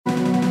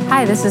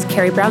Hi, this is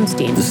Carrie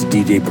Brownstein. This is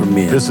DJ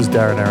Premier. This is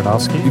Darren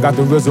Aronofsky. You got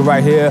the RZA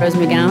right here. Rose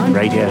McGowan.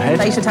 Radiohead.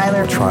 Aisha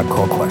Tyler. Tribe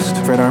Called Quest.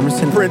 Fred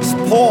Armisen. Prince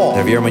Paul.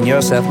 Javier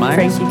Munoz. Seth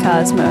Meyers. Frankie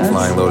Cosmos.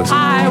 Flying Lotus.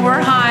 Hi,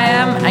 we're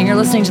Chaim, and you're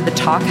listening to the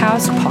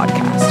Talkhouse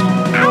Podcast.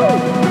 Ow!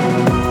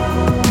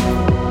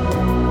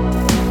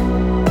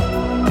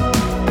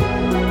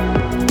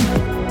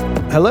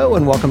 Hello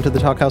and welcome to the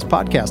Talkhouse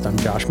Podcast. I'm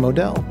Josh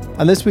Modell.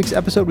 On this week's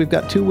episode, we've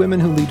got two women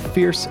who lead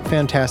fierce,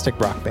 fantastic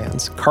rock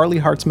bands, Carly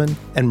Hartzman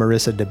and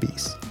Marisa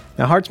Dabice.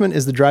 Now, Hartzman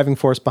is the driving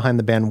force behind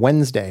the band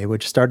Wednesday,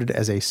 which started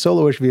as a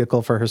soloish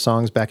vehicle for her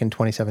songs back in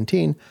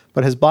 2017,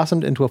 but has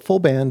blossomed into a full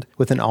band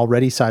with an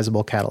already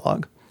sizable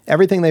catalog.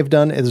 Everything they've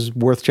done is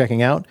worth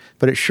checking out,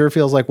 but it sure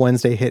feels like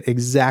Wednesday hit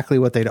exactly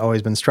what they'd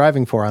always been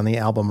striving for on the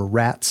album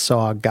Rat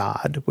Saw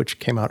God, which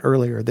came out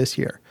earlier this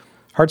year.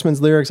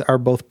 Hartzman's lyrics are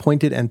both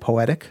pointed and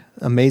poetic,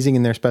 amazing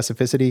in their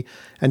specificity,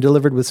 and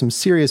delivered with some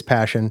serious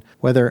passion,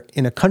 whether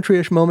in a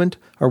countryish moment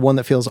or one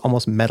that feels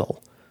almost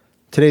metal.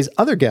 Today's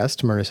other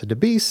guest, Marisa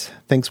Dabice,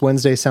 thinks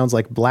Wednesday sounds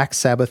like Black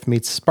Sabbath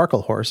meets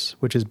Sparkle Horse,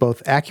 which is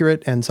both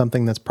accurate and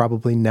something that's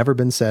probably never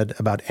been said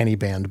about any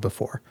band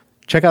before.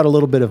 Check out a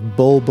little bit of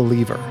Bull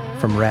Believer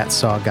from Rat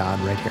Saw God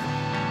right here.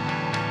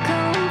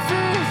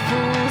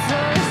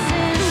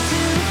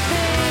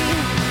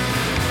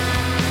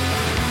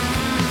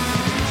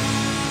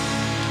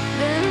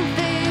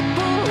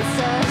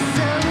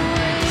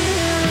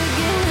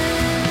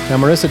 Now,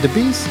 Marisa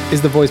Dabice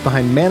is the voice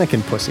behind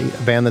Mannequin Pussy,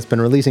 a band that's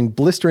been releasing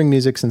blistering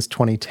music since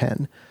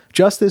 2010.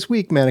 Just this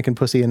week, Mannequin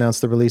Pussy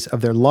announced the release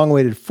of their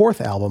long-awaited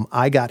fourth album,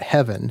 I Got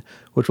Heaven,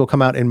 which will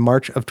come out in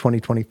March of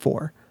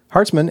 2024.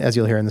 Hartzman, as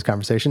you'll hear in this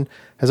conversation,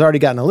 has already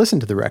gotten a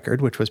listen to the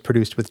record, which was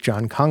produced with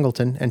John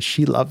Congleton, and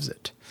she loves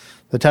it.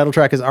 The title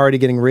track is already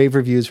getting rave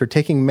reviews for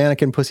taking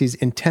Mannequin Pussy's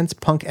intense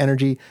punk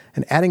energy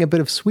and adding a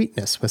bit of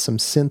sweetness with some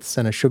synths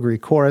and a sugary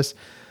chorus,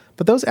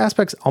 but those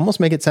aspects almost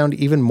make it sound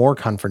even more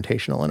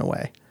confrontational in a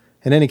way.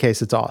 In any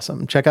case, it's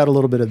awesome. Check out a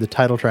little bit of the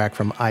title track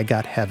from I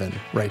Got Heaven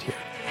right here.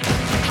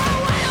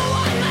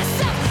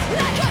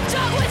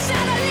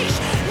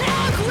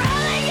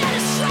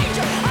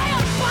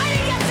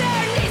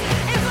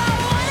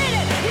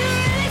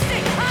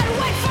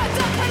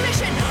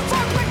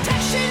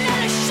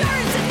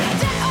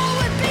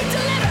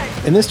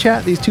 In this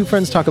chat, these two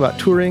friends talk about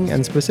touring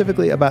and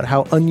specifically about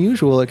how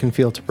unusual it can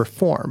feel to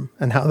perform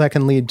and how that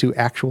can lead to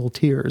actual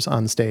tears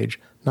on stage.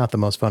 Not the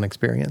most fun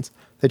experience.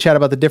 They chat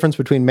about the difference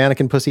between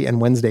Mannequin Pussy and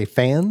Wednesday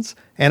fans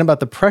and about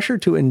the pressure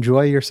to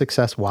enjoy your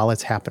success while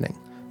it's happening.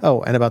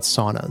 Oh, and about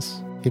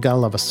saunas. You gotta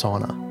love a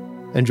sauna.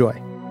 Enjoy.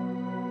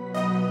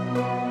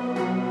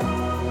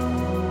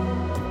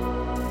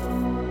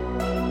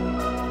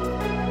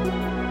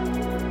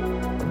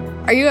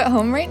 Are you at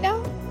home right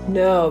now?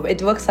 No,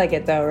 it looks like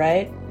it though,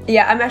 right?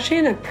 Yeah, I'm actually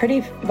in a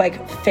pretty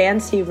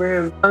fancy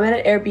room. I'm at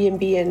an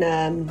Airbnb in,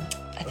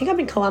 I think I'm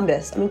in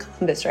Columbus. I'm in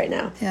Columbus right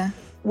now. Yeah.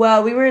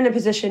 Well, we were in a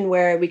position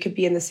where we could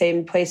be in the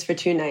same place for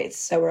 2 nights.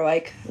 So we're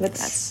like,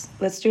 let's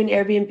do an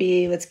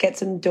Airbnb. Let's get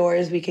some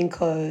doors we can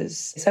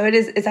close. So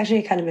it's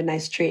actually kind of a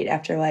nice treat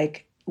after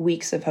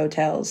weeks of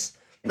hotels.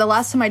 The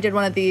last time I did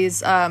one of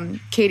these,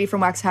 Katie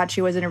from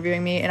Waxahachie was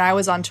interviewing me, and I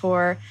was on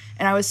tour,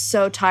 and I was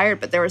so tired,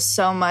 but there was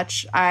so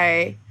much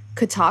I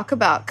could talk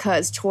about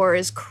because tour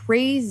is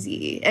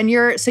crazy.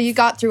 And so you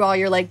got through all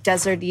your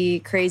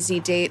deserty, crazy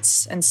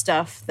dates and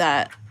stuff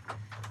that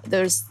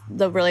there's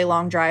the really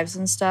long drives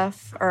and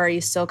stuff, or are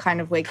you still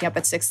kind of waking up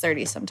at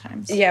 6:30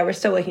 sometimes? Yeah, we're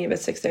still waking up at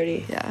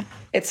 6:30. Yeah.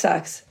 It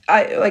sucks.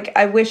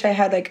 I wish I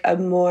had a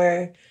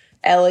more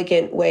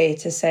elegant way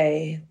to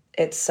say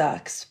it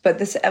sucks. But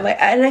this, and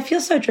I feel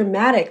so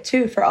dramatic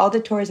too for all the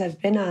tours I've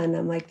been on.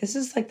 I'm like, this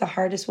is the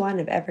hardest one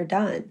I've ever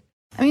done.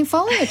 I mean,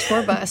 following a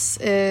tour bus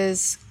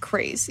is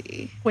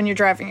crazy when you're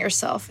driving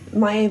yourself.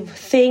 My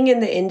thing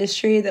in the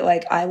industry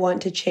that I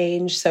want to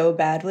change so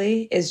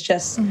badly is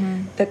just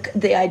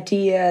the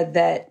idea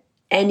that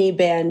any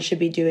band should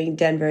be doing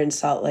Denver and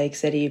Salt Lake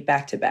City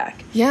back to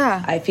back.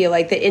 Yeah. I feel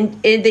like the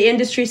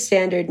industry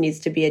standard needs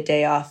to be a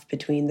day off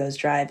between those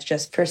drives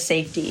just for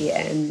safety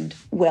and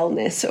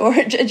wellness, or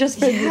just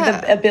for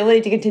the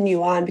ability to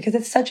continue on, because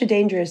it's such a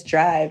dangerous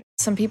drive.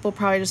 Some people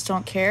probably just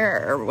don't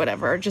care or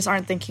whatever, just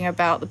aren't thinking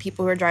about the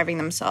people who are driving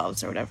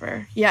themselves or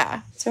whatever.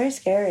 Yeah. It's very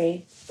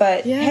scary.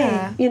 But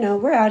hey,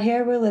 we're out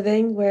here, we're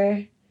living,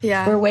 we're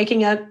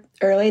waking up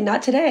early.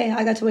 Not today.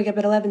 I got to wake up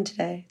at 11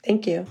 today.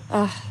 Thank you.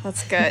 Oh,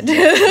 that's good.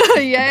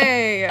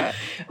 Yay.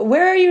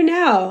 Where are you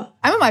now?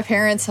 I'm at my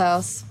parents'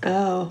 house.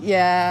 Oh.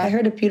 Yeah. I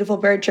heard a beautiful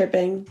bird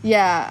chirping.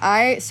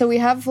 Yeah. So we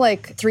have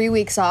 3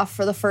 weeks off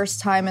for the first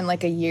time in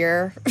a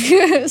year.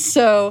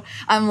 So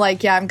I'm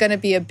I'm going to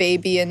be a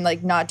baby and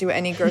not do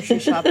any grocery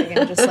shopping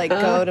and just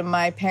go to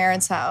my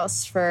parents'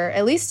 house for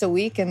at least a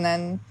week. And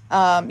then,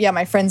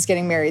 my friend's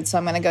getting married. So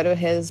I'm going to go to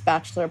his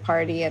bachelor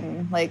party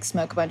and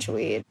smoke a bunch of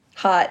weed.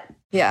 Hot.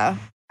 Yeah.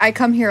 I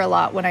come here a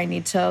lot when I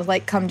need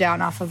to come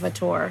down off of a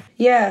tour.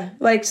 Yeah.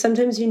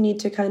 Sometimes you need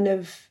to kind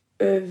of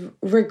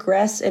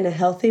regress in a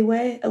healthy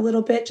way a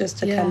little bit just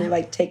to kind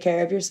of take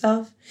care of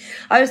yourself.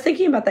 I was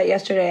thinking about that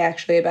yesterday,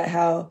 actually, about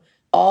how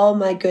all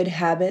my good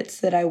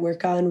habits that I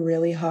work on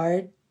really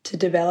hard to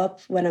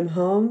develop when I'm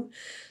home,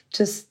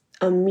 just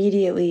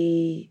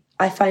immediately,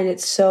 I find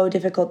it so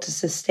difficult to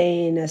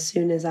sustain as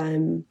soon as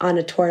I'm on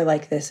a tour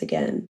like this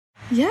again.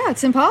 Yeah,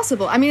 it's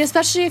impossible. I mean,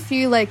 especially if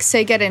you like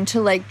say get into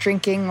like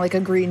drinking like a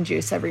green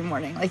juice every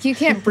morning. Like you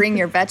can't bring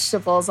your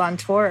vegetables on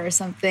tour or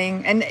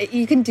something. And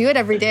you can do it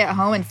every day at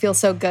home and feel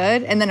so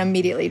good. And then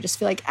immediately just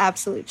feel like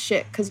absolute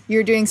shit because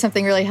you're doing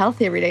something really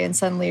healthy every day and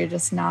suddenly you're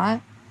just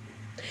not.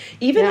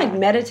 Even like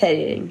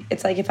meditating.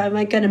 It's like if I'm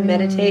like going to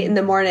meditate in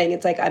the morning,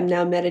 it's like I'm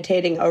now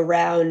meditating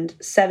around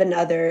 7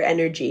 other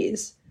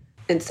energies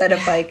instead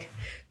of like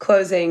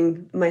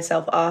closing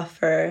myself off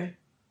for,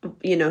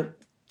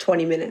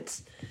 20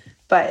 minutes.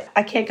 But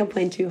I can't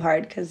complain too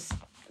hard because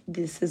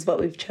this is what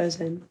we've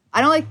chosen.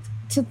 I don't like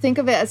to think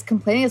of it as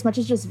complaining as much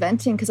as just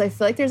venting because I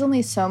feel like there's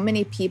only so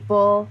many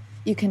people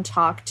you can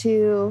talk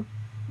to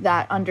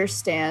that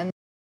understand.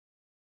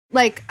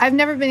 Like, I've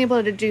never been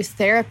able to do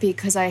therapy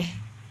because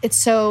it's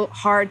so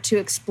hard to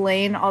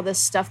explain all this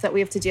stuff that we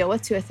have to deal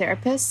with to a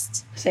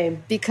therapist.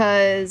 Same.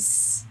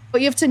 Because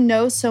you have to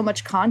know so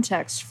much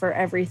context for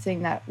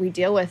everything that we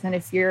deal with. And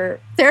if your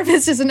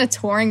therapist isn't a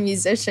touring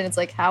musician, it's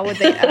like, how would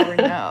they ever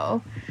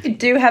know? I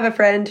do have a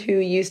friend who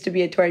used to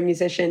be a touring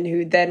musician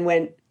who then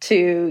went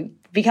to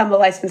become a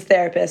licensed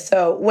therapist.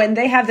 So when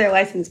they have their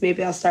license,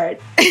 maybe I'll start.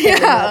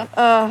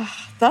 Yeah.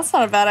 That's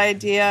not a bad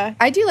idea.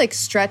 I do like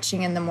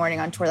stretching in the morning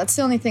on tour. That's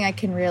the only thing I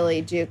can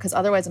really do because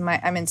otherwise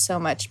I'm in so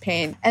much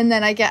pain. And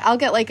then I'll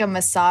get like a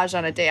massage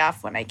on a day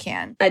off when I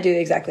can. I do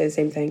exactly the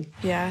same thing.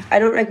 Yeah. I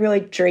don't like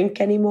really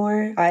drink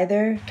anymore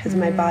either because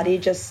my body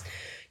just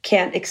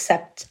can't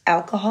accept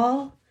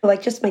alcohol.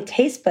 Like just my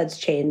taste buds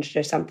changed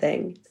or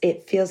something.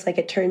 It feels like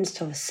it turns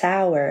to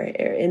sour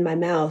in my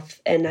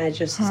mouth. And I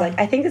just like,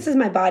 I think this is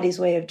my body's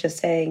way of just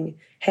saying,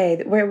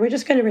 hey, we're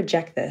just going to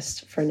reject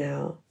this for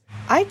now.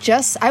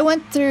 I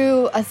went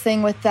through a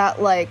thing with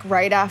that, like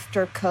right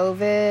after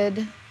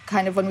COVID,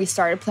 kind of when we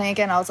started playing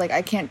again, I was like,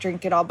 I can't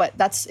drink it all, but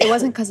it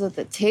wasn't because of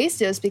the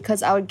taste. It was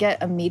because I would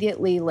get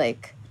immediately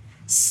like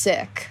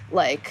sick.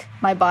 Like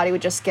my body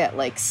would just get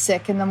like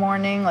sick in the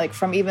morning, like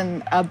from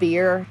even a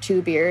beer,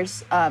 2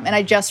 beers. And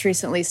I just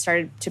recently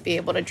started to be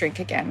able to drink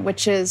again,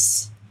 which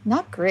is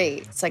not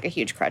great. It's like a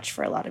huge crutch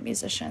for a lot of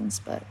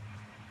musicians, but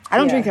I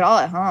don't drink at all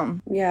at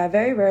home. Yeah,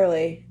 very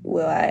rarely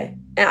will I.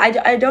 And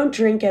I don't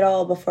drink at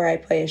all before I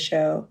play a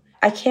show.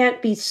 I can't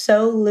be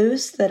so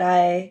loose that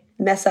I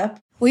mess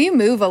up. Well, you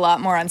move a lot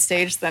more on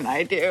stage than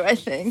I do, I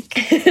think.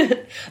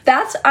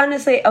 That's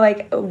honestly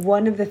like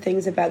one of the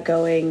things about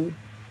going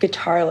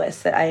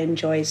guitarless that I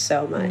enjoy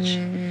so much.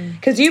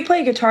 Because you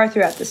play guitar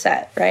throughout the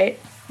set, right?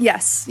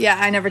 Yes. Yeah,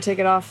 I never take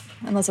it off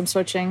unless I'm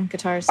switching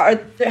guitars.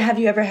 Have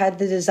you ever had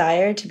the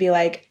desire to be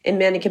like, in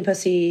Mannequin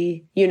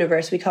Pussy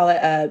universe, we call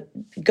it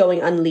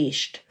going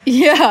unleashed?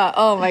 Yeah.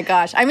 Oh my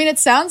gosh. I mean, it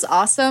sounds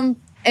awesome.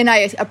 And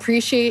I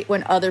appreciate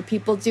when other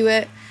people do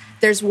it.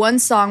 There's one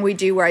song we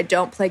do where I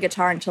don't play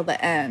guitar until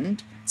the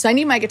end. So I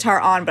need my guitar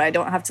on, but I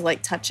don't have to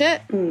like touch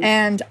it.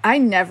 And I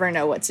never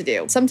know what to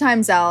do.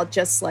 Sometimes I'll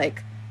just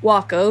like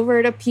walk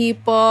over to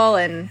people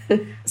and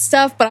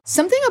stuff. But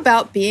something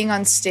about being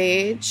on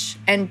stage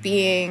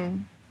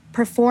and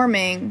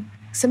performing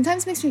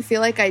sometimes makes me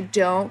feel like I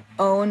don't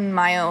own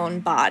my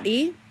own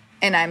body.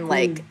 And I'm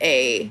like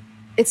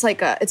it's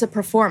a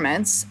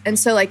performance. And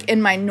so like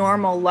in my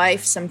normal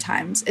life,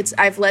 sometimes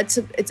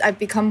I've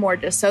become more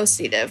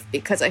dissociative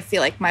because I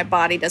feel like my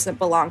body doesn't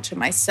belong to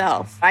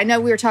myself. I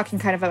know we were talking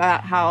kind of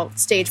about how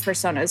stage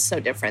persona is so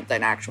different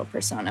than actual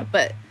persona,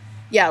 but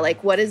yeah,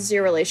 like what is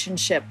your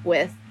relationship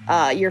with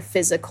your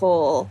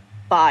physical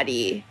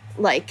body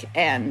like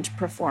and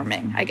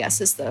performing, I guess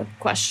is the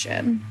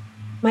question.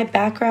 My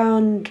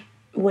background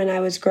when I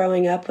was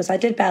growing up was I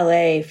did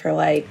ballet for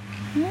like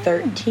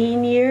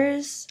 13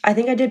 years. I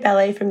think I did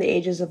ballet from the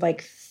ages of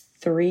like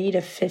 3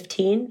 to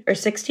 15 or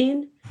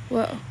 16.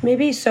 Whoa.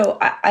 Maybe. So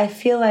I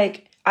feel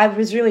like I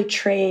was really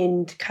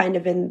trained kind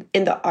of in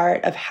the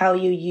art of how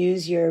you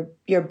use your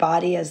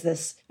body as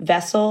this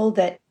vessel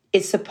that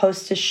is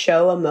supposed to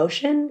show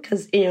emotion.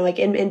 Because, like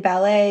in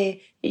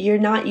ballet, you're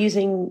not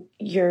using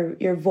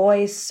your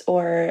voice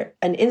or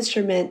an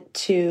instrument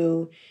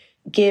to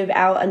give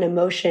out an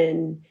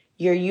emotion.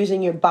 You're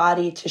using your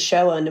body to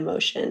show an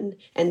emotion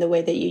and the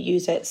way that you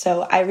use it.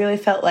 So I really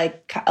felt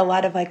like a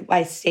lot of like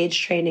my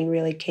stage training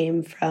really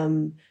came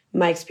from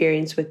my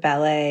experience with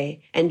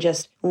ballet and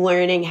just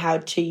learning how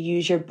to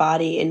use your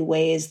body in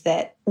ways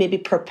that maybe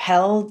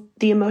propel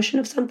the emotion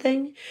of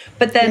something.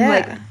 But then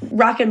like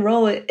rock and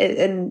roll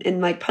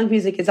and like punk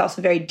music is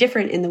also very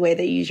different in the way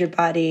that you use your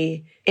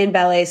body in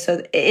ballet.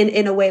 So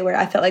in a way where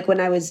I felt like when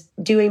I was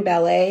doing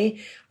ballet,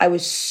 I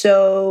was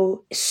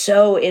so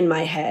in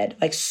my head,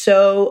 like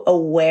so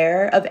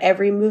aware of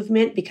every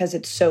movement because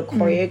it's so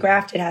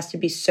choreographed. It has to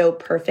be so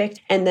perfect.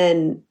 And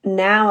then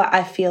now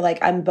I feel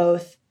like I'm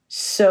both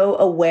so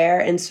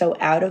aware and so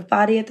out of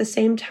body at the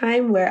same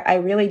time, where I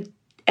really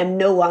am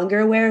no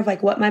longer aware of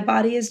like what my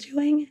body is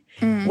doing,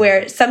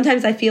 where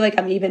sometimes I feel like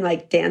I'm even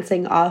like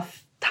dancing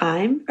off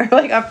time or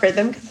like off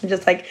rhythm because I'm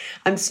just like,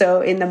 I'm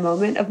so in the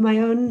moment of my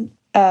own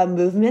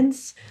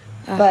movements.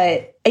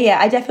 But yeah,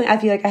 I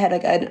feel like I had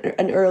like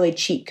an early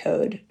cheat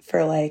code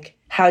for like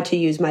how to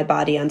use my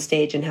body on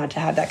stage and how to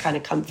have that kind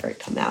of comfort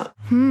come out.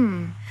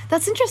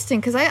 That's interesting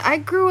because I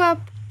grew up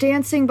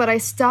dancing, but I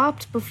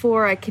stopped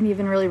before I can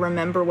even really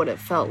remember what it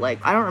felt like.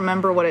 I don't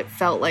remember what it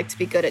felt like to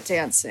be good at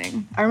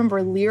dancing. I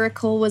remember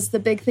lyrical was the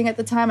big thing at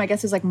the time. I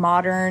guess it was like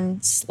modern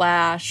 /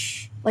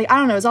 like, I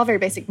don't know, it was all very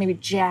basic, maybe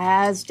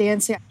jazz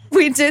dancing.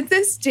 We did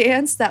this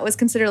dance that was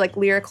considered like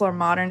lyrical or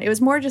modern. It was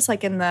more just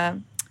like in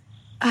the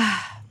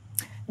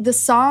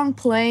song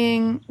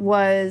playing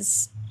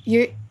was,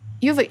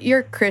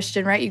 you're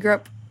Christian, right? You grew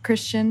up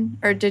Christian,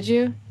 or did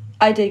you?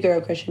 I did grow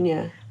up Christian,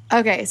 yeah.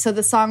 Okay, so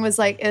the song was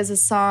like, it was a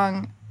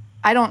song,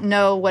 I don't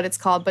know what it's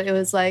called, but it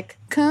was like,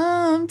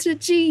 come to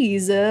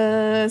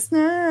Jesus,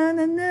 na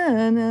na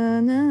na na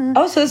na.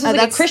 Oh, so this is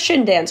like a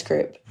Christian dance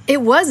group.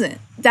 It wasn't.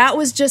 That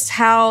was just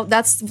how,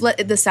 that's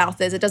what the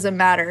South is. It doesn't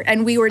matter.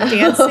 And we were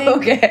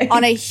dancing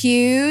on a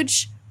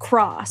huge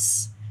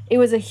cross. It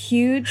was a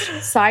huge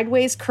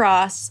sideways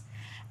cross.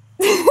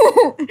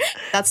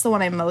 That's the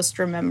one I most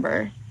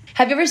remember.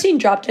 Have you ever seen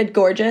Drop Dead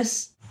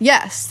Gorgeous?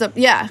 Yes.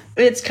 Yeah.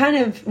 It's kind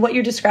of, what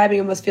you're describing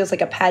almost feels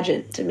like a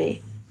pageant to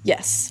me.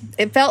 Yes.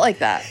 It felt like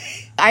that.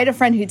 I had a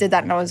friend who did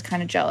that and I was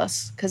kind of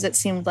jealous because it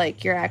seemed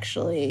like you're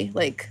actually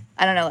like,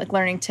 I don't know, like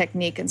learning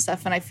technique and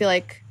stuff. And I feel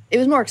like it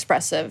was more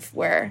expressive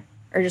or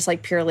just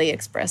like purely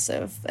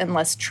expressive and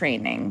less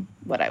training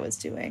what I was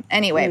doing.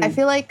 Anyway, I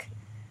feel like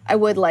I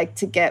would like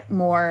to get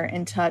more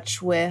in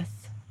touch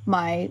with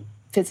my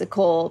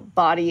physical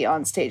body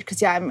on stage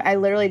because I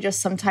literally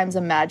just sometimes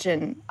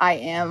imagine I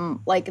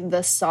am like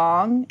the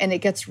song and it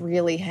gets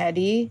really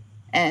heady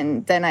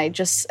and then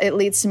it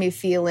leads to me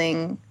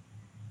feeling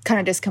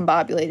kind of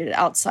discombobulated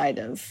outside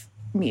of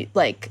me,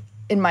 like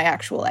in my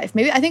actual life.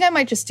 Maybe I think I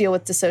might just deal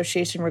with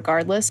dissociation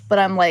regardless, but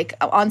I'm like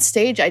on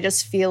stage I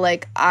just feel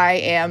like I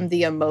am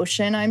the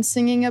emotion I'm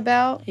singing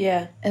about.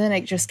 Yeah. And then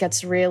it just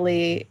gets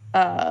really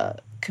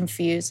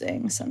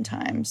confusing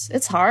sometimes.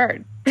 It's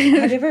hard. Have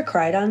you ever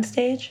cried on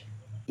stage?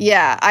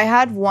 Yeah, I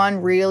had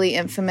one really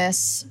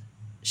infamous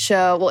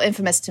show. Well,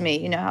 infamous to me,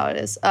 you know how it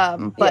is.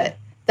 But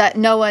that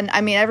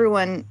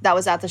everyone that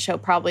was at the show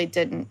probably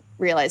didn't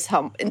realize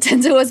how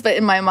intense it was. But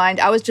in my mind,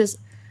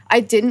 I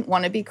didn't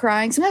want to be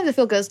crying. Sometimes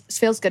it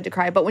feels good to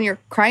cry. But when you're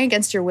crying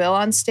against your will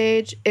on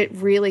stage, it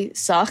really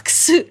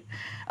sucks.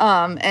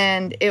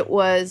 And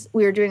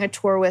we were doing a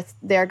tour with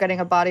They're Getting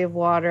a Body of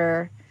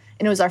Water.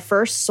 And it was our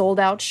first sold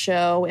out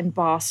show in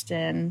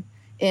Boston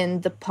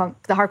in the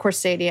hardcore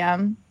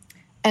stadium.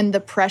 And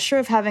the pressure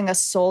of having a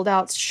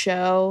sold-out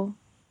show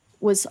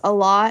was a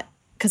lot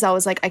because I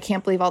was like, I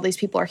can't believe all these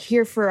people are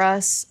here for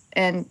us.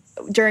 And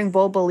during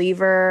Bull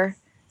Believer,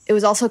 it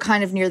was also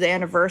kind of near the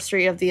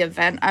anniversary of the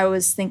event I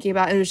was thinking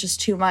about. It was just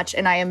too much.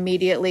 And I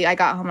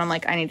got home, I'm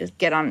like, I need to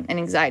get on an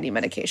anxiety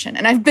medication.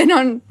 And I've been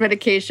on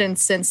medication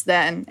since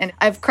then. And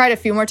I've cried a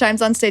few more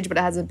times on stage, but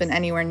it hasn't been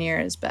anywhere near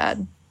as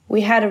bad. We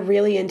had a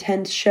really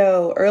intense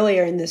show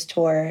earlier in this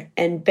tour.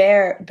 And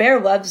Bear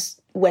loves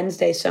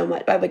Wednesday so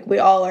much. Like we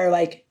all are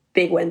like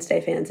big Wednesday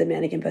fans of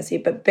Mannequin Pussy,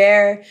 but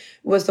Bear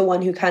was the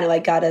one who kind of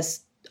like got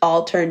us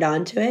all turned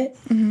on to it.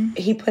 Mm-hmm.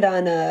 He put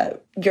on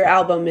your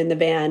album in the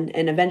van,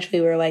 and eventually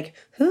we were like,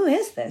 who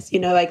is this? You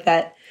know, like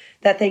that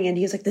thing. And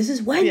he was like, this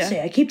is Wednesday.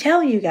 Yeah. I keep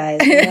telling you guys.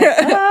 Like,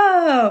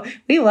 oh,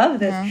 we love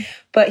this. Yeah.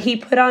 But he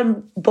put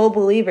on Bull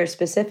Believer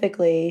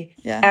specifically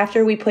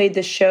after we played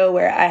the show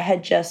where I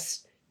had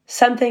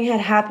something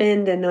had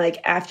happened, and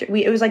like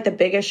it was like the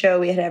biggest show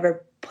we had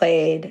ever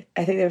played.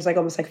 I think there was like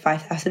almost like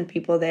 5,000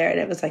 people there, and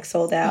it was like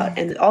sold out,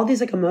 and all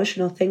these like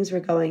emotional things were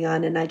going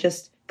on. And I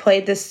just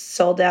played this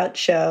sold out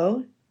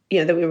show,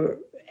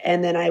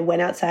 and then I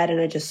went outside and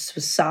I just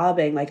was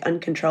sobbing like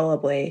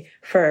uncontrollably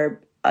for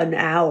an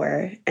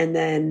hour, and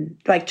then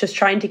like just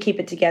trying to keep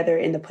it together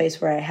in the place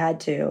where I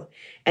had to.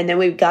 And then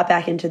we got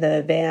back into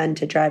the van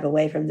to drive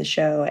away from the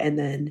show, and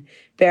then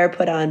Bear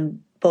put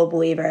on Bull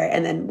Believer,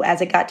 and then as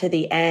it got to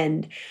the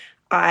end,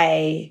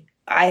 I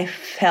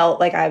felt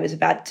like I was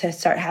about to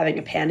start having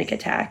a panic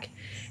attack.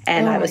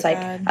 And I was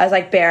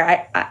like,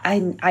 Bear,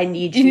 I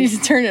need you. You need to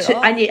turn it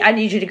off. I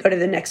need you to go to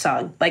the next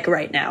song, like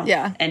right now.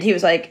 Yeah. And he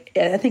was like,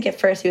 I think at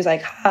first he was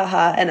like, ha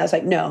ha. And I was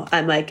like, no,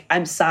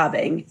 I'm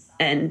sobbing,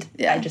 and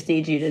I just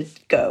need you to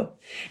go.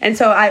 And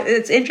so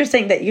it's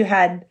interesting that you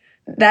had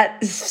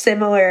that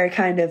similar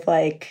kind of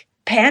like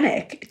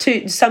panic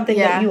to something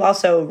that you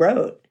also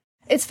wrote.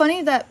 It's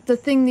funny that the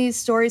thing these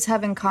stories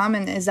have in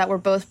common is that we're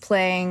both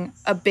playing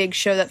a big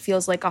show that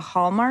feels like a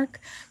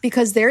hallmark,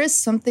 because there is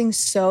something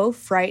so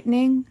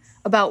frightening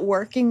about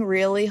working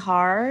really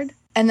hard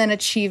and then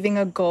achieving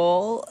a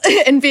goal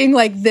and being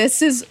like,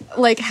 this is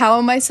like, how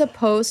am I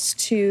supposed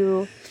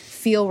to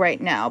feel right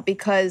now?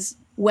 Because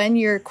when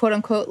your quote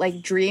unquote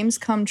like dreams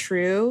come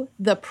true,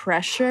 the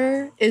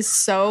pressure is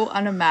so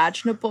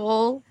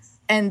unimaginable,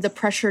 and the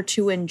pressure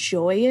to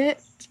enjoy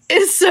it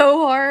is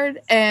so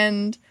hard.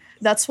 And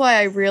That's why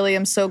I really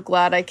am so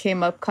glad I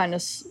came up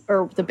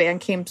or the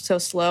band came so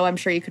slow. I'm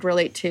sure you could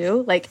relate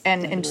too. Like,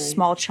 and in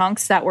small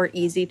chunks that were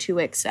easy to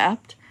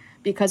accept.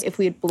 Because if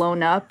we had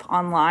blown up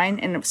online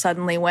and it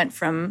suddenly went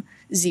from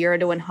 0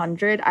 to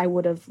 100, I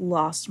would have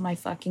lost my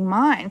fucking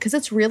mind. Because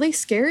it's really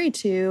scary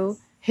to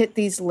hit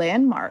these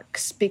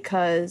landmarks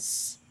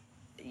because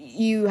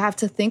you have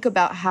to think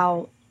about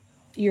how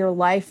your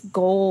life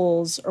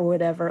goals or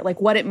whatever, like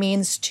what it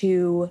means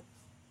to,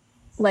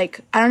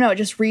 like, I don't know,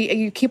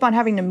 you keep on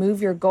having to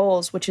move your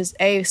goals, which is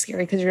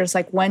scary because you're just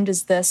like, when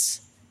does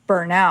this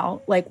burn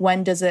out? Like,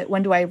 when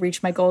do I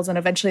reach my goals? And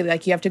eventually,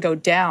 like, you have to go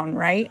down,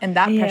 right? And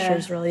that pressure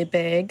is really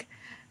big.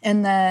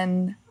 And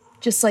then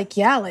just like,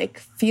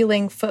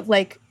 feeling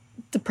like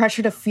the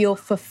pressure to feel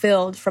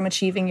fulfilled from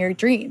achieving your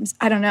dreams.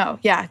 I don't know.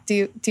 Yeah. Do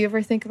you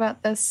ever think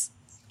about this?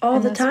 All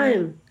the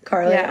time,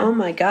 Carly. Yeah. Oh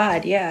my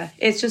God. Yeah.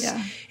 It's just,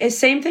 it's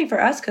same thing for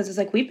us. Cause it's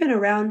like, we've been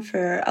around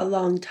for a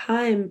long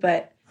time,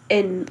 but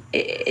in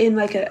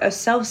like a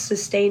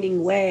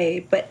self-sustaining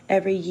way, but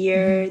every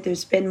year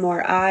there's been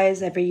more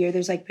eyes. Every year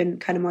there's like been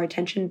kind of more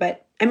attention.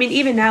 But I mean,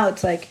 even now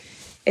it's like,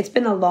 it's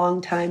been a long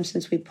time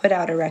since we put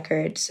out a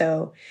record.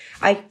 So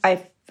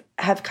I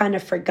have kind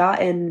of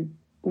forgotten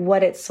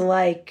what it's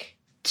like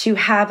to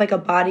have like a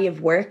body of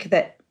work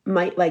that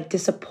might like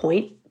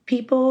disappoint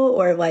people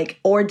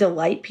or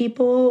delight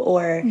people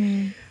or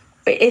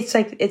it's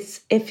like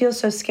it feels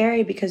so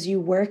scary because you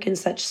work in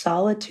such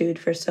solitude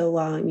for so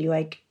long.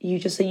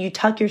 You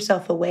tuck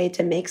yourself away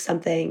to make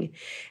something,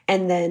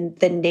 and then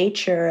the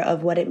nature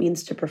of what it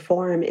means to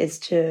perform is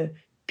to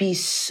be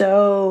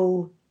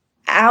so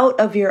out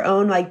of your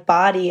own like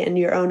body and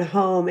your own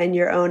home and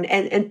your own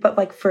but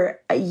like for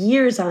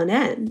years on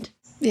end.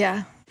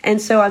 Yeah. And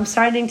so I'm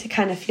starting to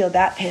kind of feel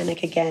that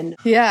panic again.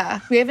 Yeah.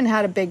 We haven't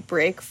had a big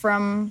break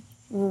from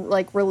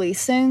like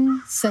releasing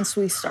since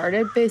we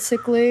started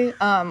basically,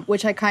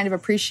 which I kind of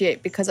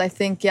appreciate because I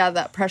think,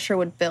 that pressure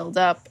would build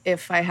up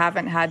if I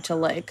haven't had to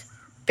like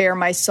bare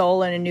my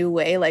soul in a new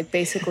way, like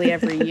basically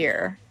every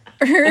year.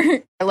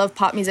 I love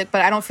pop music,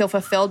 but I don't feel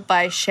fulfilled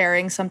by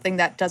sharing something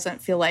that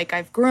doesn't feel like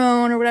I've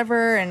grown or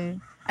whatever.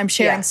 And I'm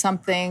sharing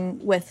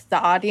something with the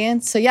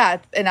audience. So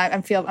and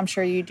I'm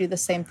sure you do the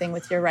same thing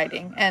with your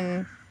writing.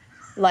 And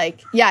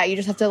like, you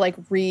just have to like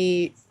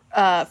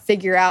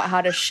figure out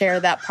how to share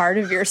that part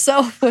of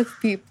yourself with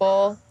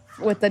people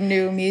with the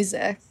new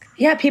music.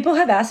 Yeah, people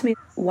have asked me,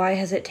 why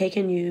has it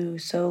taken you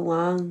so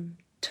long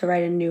to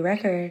write a new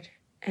record?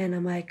 And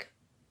I'm like,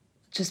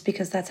 just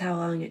because that's how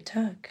long it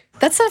took.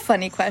 That's a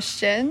funny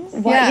question.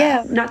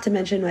 Yeah. Not to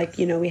mention, like,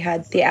 we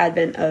had the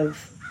advent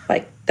of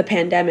like the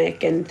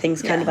pandemic and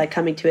things kind of like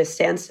coming to a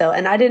standstill.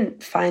 And I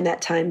didn't find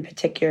that time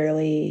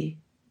particularly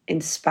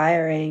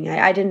inspiring.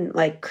 I didn't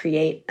like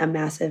create a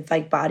massive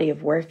like body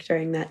of work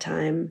during that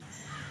time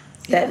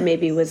that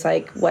maybe was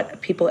like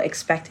what people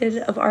expected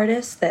of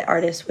artists, that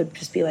artists would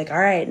just be like, all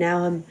right,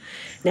 now I'm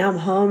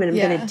home and I'm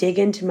going to dig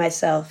into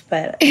myself.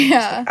 But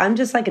I'm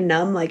just like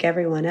numb like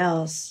everyone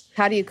else.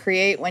 How do you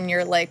create when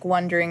you're like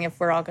wondering if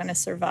we're all going to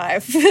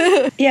survive?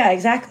 Yeah,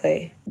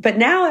 exactly. But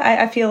now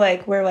I feel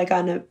like we're like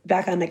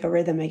back on like a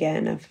rhythm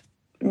again of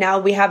now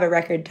we have a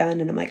record done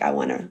and I'm like, I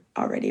want to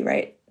already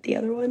write the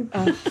other one.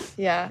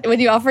 When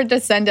you offered to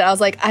send it, I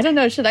was like, I don't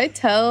know, should I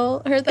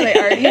tell her that I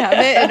already have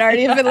it and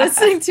already have been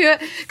listening to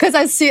it? Because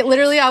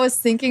I was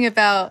thinking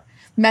about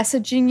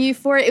messaging you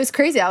for it. It was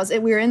crazy.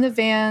 We were in the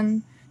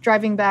van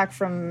driving back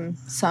from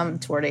some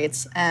tour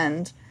dates,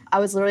 and I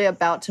was literally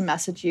about to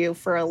message you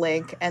for a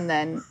link, and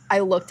then I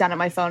looked down at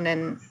my phone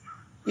and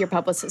your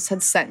publicist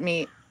had sent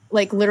me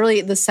like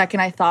literally the second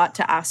I thought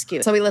to ask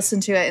you. So we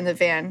listened to it in the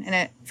van, and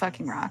it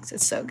fucking rocks.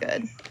 It's so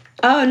good.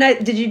 Oh, no,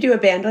 did you do a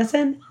band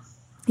listen?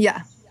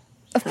 Yeah,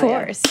 of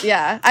course.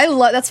 Yeah. I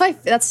love,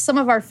 that's some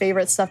of our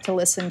favorite stuff to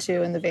listen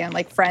to in the van,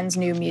 like friends'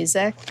 new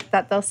music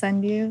that they'll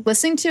send you.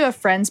 Listening to a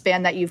friend's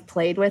band that you've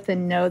played with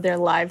and know their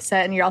live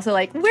set, and you're also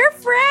like, we're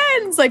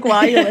friends, like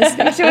while you're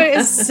listening to it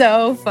is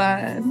so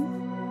fun.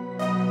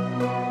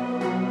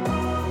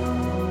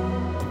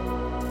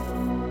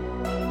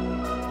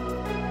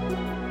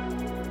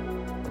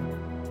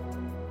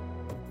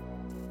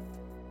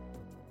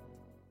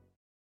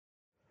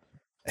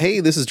 Hey,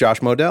 this is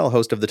Josh Modell,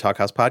 host of the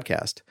Talkhouse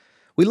Podcast.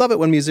 We love it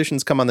when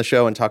musicians come on the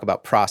show and talk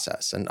about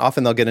process, and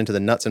often they'll get into the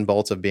nuts and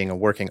bolts of being a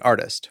working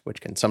artist, which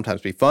can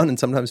sometimes be fun and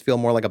sometimes feel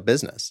more like a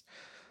business.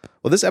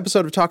 Well, this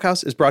episode of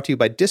Talkhouse is brought to you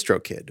by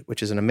DistroKid,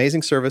 which is an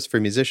amazing service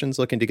for musicians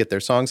looking to get their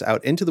songs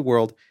out into the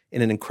world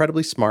in an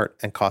incredibly smart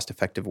and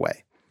cost-effective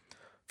way.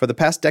 For the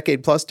past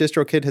decade plus,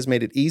 DistroKid has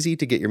made it easy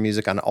to get your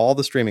music on all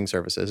the streaming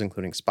services,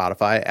 including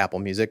Spotify, Apple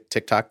Music,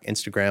 TikTok,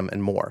 Instagram,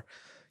 and more.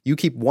 You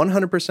keep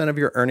 100% of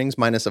your earnings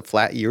minus a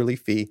flat yearly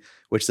fee,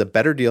 which is a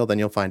better deal than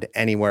you'll find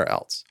anywhere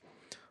else.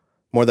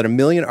 More than 1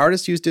 million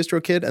artists use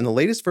DistroKid, and the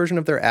latest version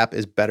of their app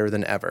is better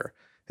than ever.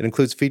 It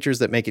includes features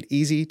that make it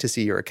easy to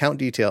see your account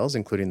details,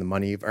 including the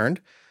money you've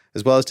earned,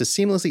 as well as to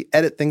seamlessly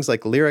edit things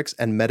like lyrics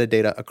and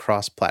metadata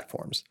across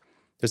platforms.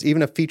 There's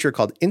even a feature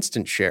called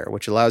Instant Share,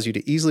 which allows you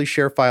to easily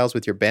share files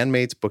with your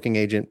bandmates, booking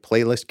agent,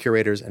 playlist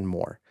curators, and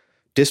more.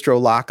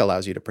 DistroLock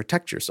allows you to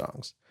protect your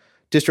songs.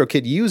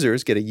 DistroKid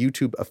users get a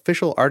YouTube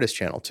official artist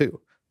channel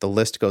too. The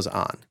list goes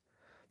on.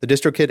 The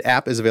DistroKid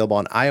app is available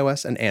on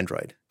iOS and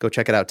Android. Go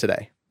check it out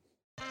today.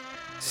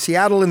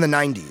 Seattle in the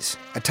 90s.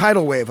 A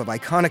tidal wave of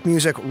iconic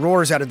music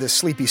roars out of this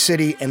sleepy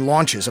city and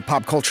launches a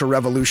pop culture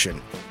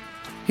revolution.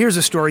 Here's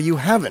a story you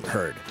haven't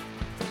heard.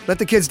 Let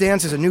the Kids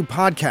Dance is a new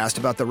podcast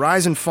about the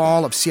rise and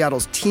fall of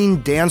Seattle's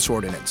teen dance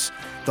ordinance,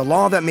 the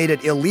law that made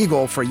it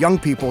illegal for young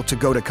people to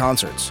go to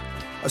concerts.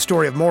 A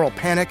story of moral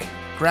panic,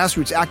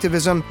 grassroots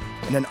activism,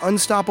 and an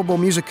unstoppable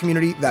music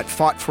community that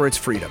fought for its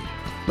freedom.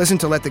 Listen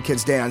to Let the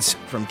Kids Dance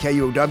from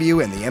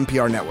KUOW and the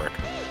NPR network.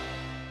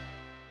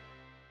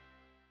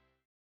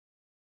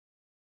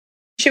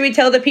 Should we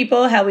tell the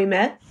people how we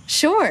met?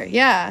 Sure.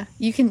 Yeah.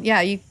 You can.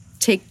 Yeah. You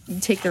take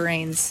the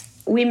reins.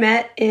 We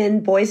met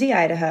in Boise,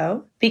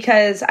 Idaho,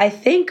 because I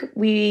think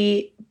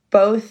we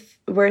both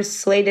were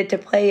slated to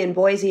play in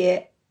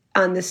Boise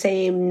on the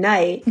same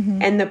night.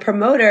 Mm-hmm. And the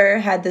promoter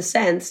had the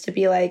sense to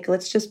be like,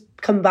 let's just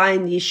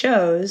combine these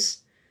shows.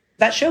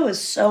 That show was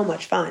so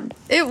much fun.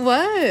 It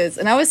was.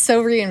 And I was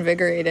so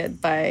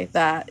reinvigorated by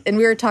that. And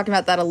we were talking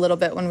about that a little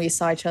bit when we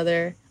saw each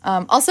other.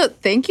 Also,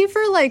 thank you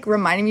for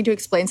reminding me to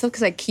explain stuff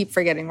because I keep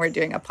forgetting we're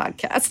doing a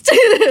podcast.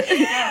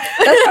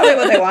 That's probably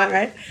what they want,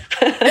 right?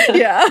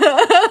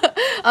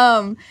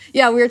 Yeah.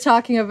 Yeah, we were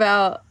talking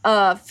about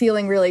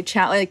feeling really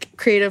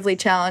creatively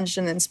challenged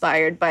and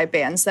inspired by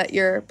bands that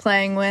you're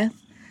playing with.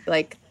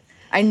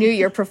 I knew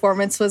your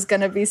performance was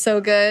going to be so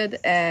good,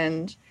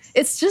 and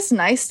it's just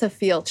nice to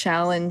feel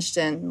challenged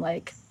and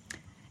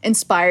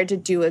inspired to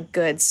do a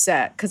good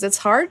set, because it's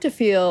hard to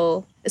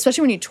feel,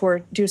 especially when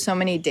you do so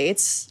many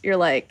dates,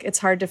 it's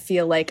hard to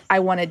feel like I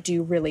want to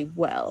do really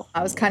well.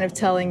 I was kind of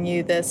telling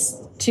you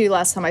this too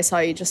last time I saw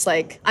you, just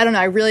I don't know,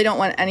 I really don't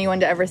want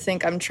anyone to ever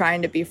think I'm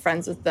trying to be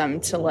friends with them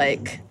to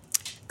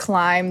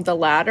climb the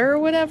ladder or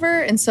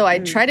whatever. And so I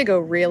try to go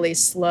really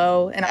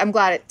slow, and I'm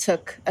glad it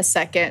took a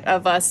second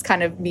of us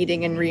kind of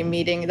meeting and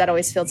re-meeting. That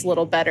always feels a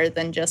little better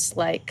than just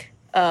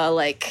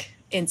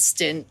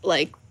instant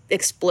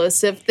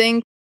explosive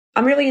thing.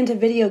 I'm really into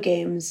video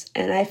games,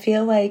 and I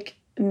feel like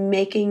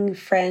making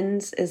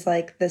friends is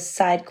the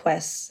side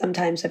quest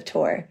sometimes of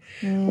tour,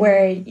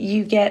 where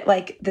you get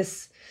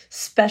this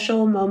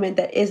special moment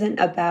that isn't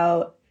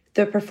about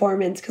the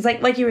performance. Because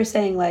like you were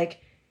saying,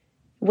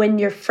 when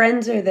your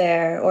friends are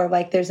there, or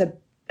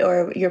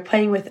or you're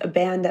playing with a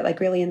band that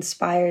really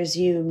inspires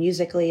you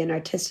musically and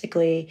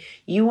artistically,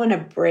 you want to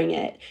bring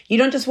it. You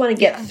don't just want to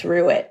get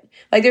through it.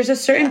 There's a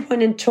certain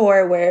point in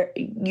tour where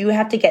you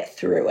have to get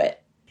through it.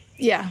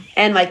 Yeah.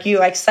 And you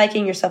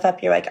psyching yourself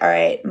up. You're all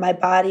right, my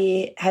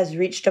body has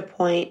reached a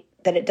point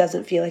that it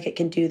doesn't feel like it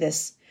can do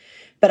this,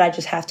 but I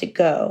just have to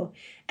go.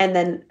 And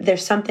then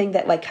there's something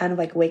that kind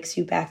of wakes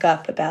you back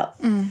up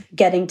about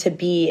getting to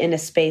be in a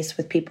space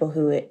with people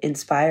who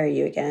inspire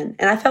you again.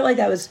 And I felt like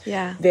that was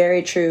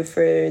very true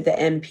for the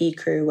MP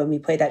crew when we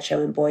played that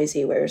show in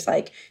Boise, where it was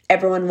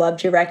everyone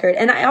loved your record.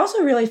 And I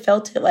also really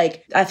felt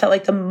it I felt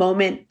like the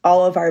moment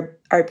all of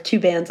our two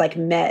bands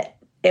met,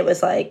 it was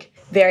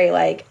very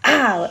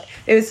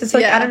it was just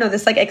I don't know,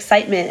 this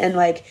excitement,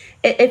 and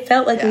it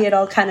felt like we had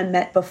all kind of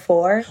met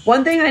before.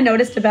 One thing I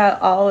noticed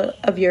about all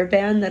of your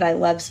band that I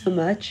love so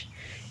much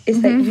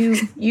is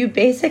that you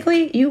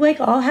basically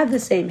all have the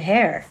same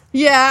hair.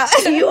 Yeah.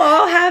 You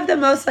all have the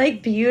most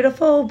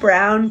beautiful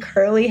brown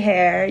curly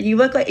hair. You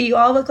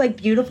all look like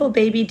beautiful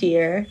baby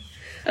deer.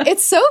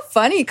 It's so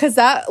funny because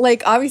that,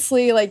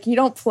 obviously, you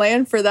don't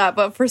plan for that,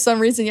 but for some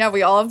reason,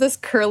 we all have this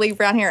curly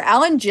brown hair.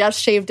 Alan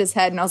just shaved his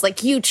head, and I was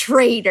like, you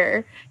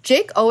traitor.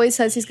 Jake always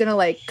says he's going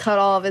to, cut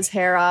all of his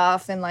hair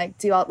off and,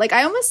 do all...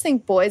 I almost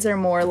think boys are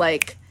more,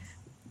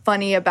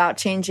 funny about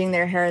changing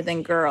their hair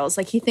than girls.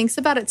 He thinks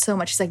about it so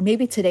much. He's like,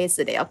 maybe today's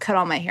the day I'll cut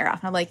all my hair off.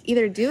 And I'm like,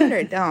 either do it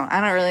or don't.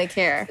 I don't really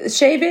care.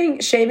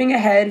 Shaving a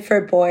head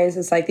for boys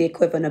is the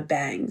equivalent of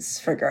bangs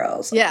for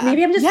girls. Yeah.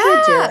 Maybe I'm just going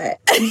to do it.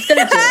 I'm just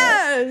going to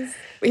do it.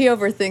 He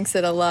overthinks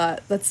it a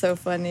lot. That's so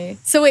funny.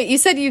 So wait, you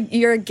said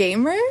you're a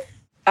gamer?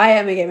 I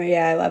am a gamer.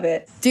 Yeah, I love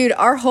it. Dude,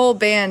 our whole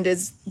band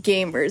is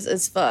gamers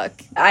as fuck.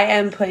 I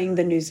am playing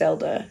the new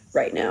Zelda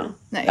right now.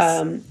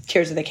 Nice.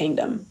 Tears of the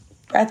Kingdom.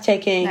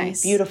 Breathtaking,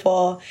 nice.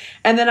 Beautiful.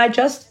 And then I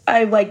just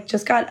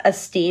got a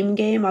Steam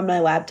game on my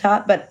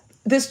laptop, but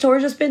this tour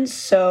has just been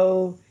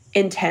so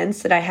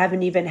intense that I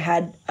haven't even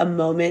had a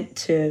moment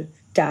to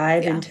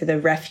dive into the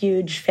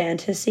refuge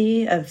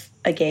fantasy of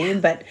a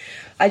game. But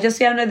I just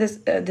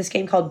downloaded this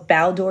game called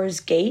Baldur's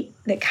Gate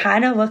that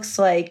kind of looks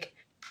like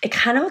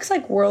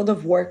World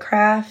of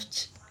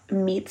Warcraft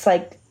meets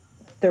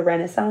the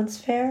Renaissance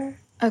Fair.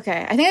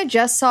 Okay, I think I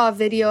just saw a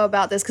video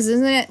about this, because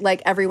isn't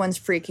it everyone's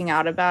freaking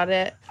out about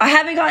it? I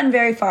haven't gotten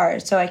very far,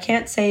 so I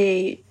can't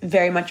say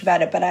very much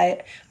about it, but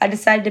I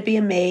decided to be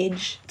a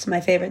mage. It's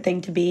my favorite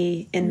thing to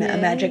be in a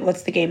Magic.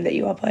 What's the game that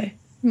you all play?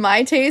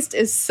 My taste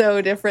is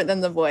so different than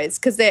the boys,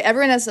 because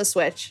everyone has a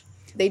Switch.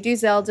 They do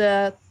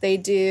Zelda, they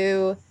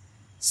do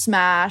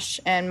Smash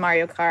and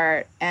Mario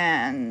Kart,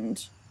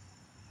 and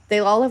they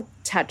all have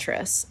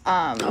Tetris.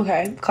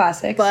 Okay,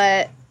 classics.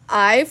 But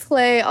I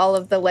play all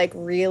of the like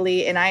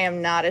really, and I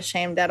am not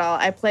ashamed at all.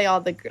 I play all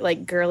the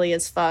like girly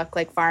as fuck,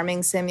 like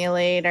farming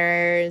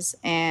simulators,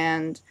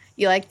 and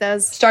you like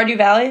those? Stardew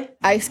Valley?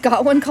 I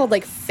got one called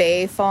like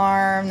Fae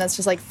Farm. That's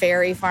just like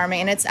fairy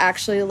farming, and it's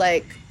actually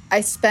like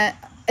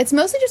it's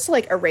mostly just to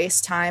like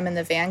erase time in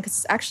the van because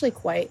it's actually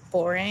quite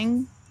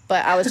boring.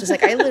 But I was just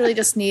like, I literally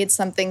just need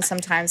something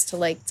sometimes to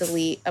like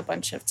delete a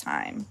bunch of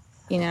time,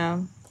 you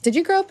know? Did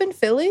you grow up in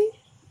Philly?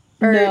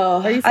 Or,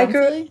 No. Are you from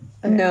Philly?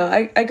 Okay.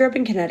 No, I grew up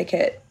in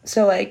Connecticut.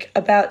 So like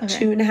about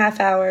 2.5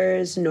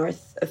 hours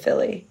north of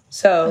Philly.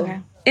 So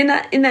in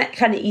that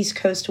kind of East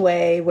Coast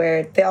way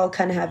where they all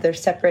kind of have their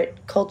separate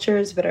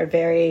cultures but are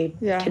very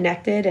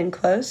connected and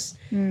close.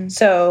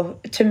 So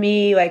to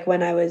me, like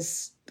when I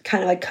was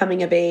kind of like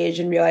coming of age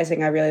and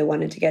realizing I really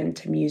wanted to get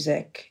into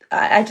music,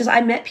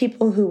 I met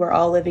people who were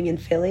all living in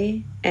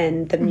Philly,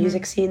 and the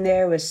music scene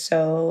there was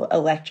so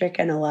electric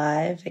and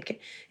alive. Like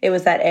it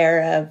was that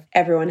era of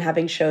everyone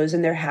having shows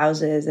in their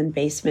houses and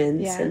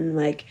basements, and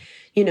like,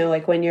 you know,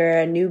 like when you're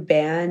a new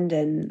band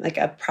and like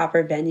a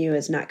proper venue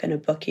is not going to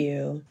book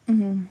you.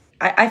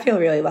 I feel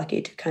really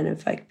lucky to kind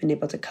of like been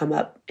able to come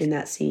up in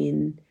that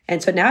scene.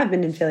 And so now I've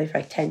been in Philly for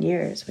like 10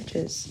 years, which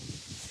is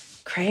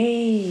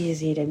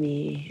crazy to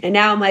me. And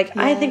now I'm like,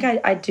 I think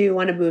I do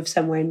want to move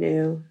somewhere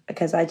new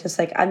because I just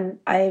like, I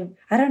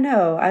don't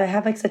know. I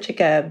have like such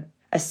like a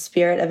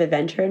spirit of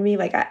adventure in me.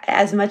 Like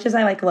as much as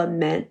I like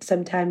lament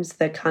sometimes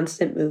the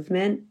constant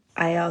movement,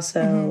 I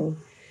also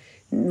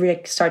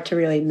start to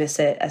really miss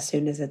it as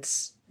soon as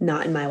it's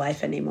not in my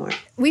life anymore.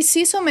 We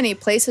see so many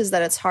places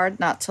that it's hard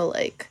not to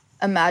like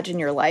imagine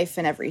your life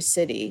in every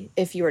city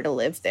if you were to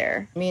live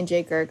there. Me and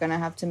Jake are going to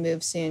have to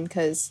move soon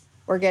because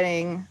we're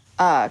getting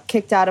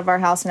kicked out of our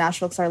house in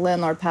Nashville because our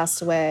landlord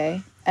passed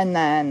away.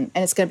 And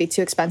it's going to be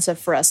too expensive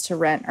for us to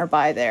rent or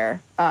buy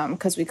there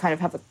because we kind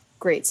of have a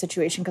great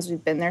situation because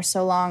we've been there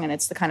so long. And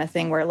it's the kind of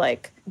thing where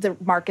like the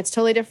market's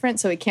totally different.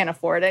 So we can't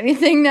afford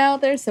anything now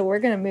there. So we're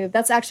going to move.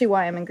 That's actually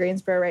why I'm in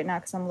Greensboro right now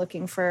because I'm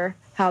looking for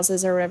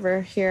houses or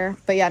whatever here.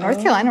 But yeah,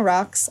 North Carolina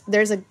rocks.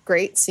 There's a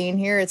great scene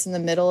here. It's in the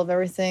middle of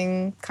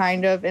everything,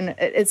 kind of in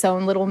its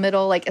own little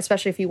middle, like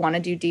especially if you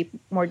want to do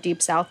more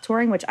deep South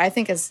touring, which I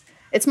think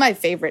it's my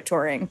favorite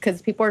touring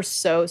because people are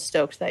so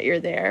stoked that you're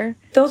there.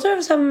 Those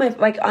are some of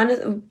my, like,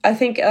 honest, I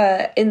think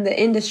in the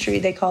industry,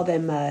 they call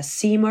them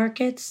C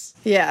markets.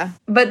 Yeah.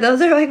 But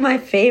those are like my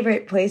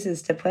favorite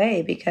places to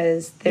play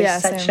because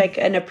there's such like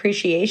an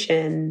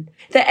appreciation.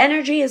 The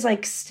energy is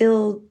like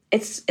still,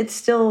 it's just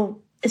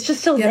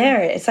still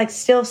there. It's like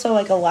still so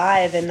like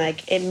alive and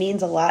like it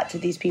means a lot to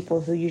these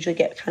people who usually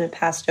get kind of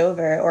passed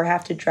over or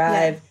have to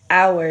drive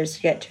hours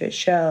to get to a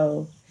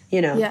show.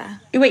 You know. Yeah.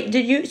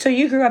 Wait, so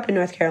you grew up in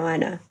North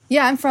Carolina?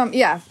 Yeah, I'm from,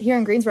 here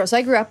in Greensboro. So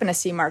I grew up in a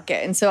C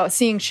market. And so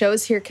seeing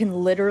shows here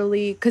can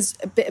literally, because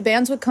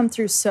bands would come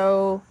through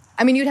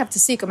you'd have to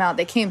seek them out.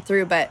 They came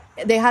through, but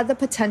they had the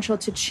potential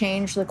to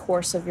change the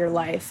course of your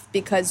life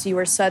because you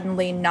were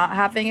suddenly not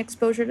having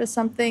exposure to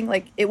something.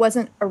 Like it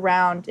wasn't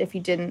around if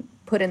you didn't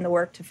put in the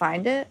work to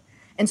find it.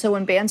 And so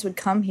when bands would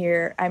come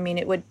here, I mean,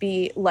 it would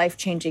be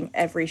life-changing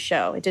every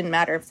show. It didn't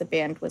matter if the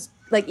band was,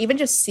 like even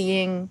just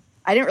seeing,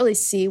 I didn't really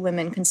see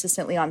women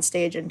consistently on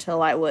stage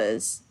until I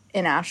was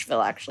in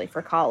Asheville, actually,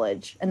 for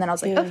college. And then I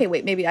was like, okay,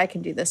 wait, maybe I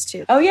can do this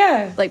too. Oh,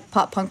 yeah. Like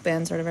pop punk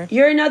bands or whatever.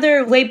 You're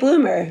another late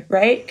bloomer,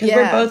 right? Because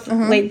we're both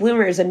late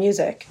bloomers in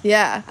music.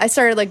 Yeah. I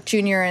started like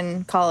junior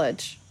in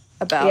college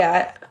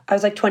Yeah, I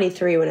was like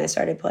 23 when I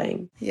started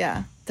playing.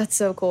 Yeah, that's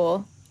so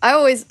cool.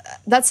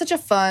 That's such a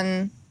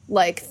fun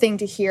like thing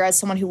to hear as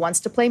someone who wants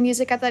to play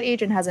music at that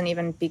age and hasn't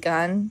even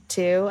begun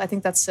to. I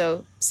think that's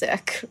so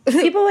sick.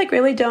 People like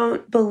really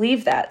don't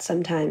believe that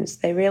sometimes.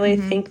 They really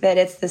think that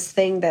it's this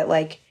thing that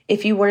like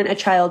if you weren't a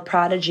child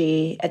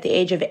prodigy at the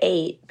age of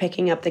 8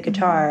 picking up the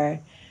guitar,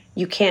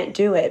 you can't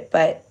do it.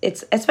 But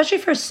it's especially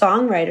for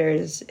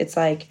songwriters, it's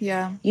like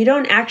you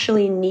don't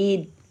actually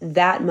need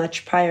that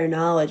much prior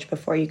knowledge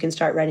before you can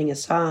start writing a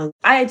song.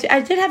 I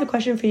did have a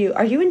question for you.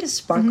 Are you into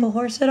Sparkle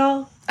Horse at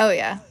all? Oh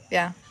yeah,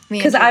 yeah.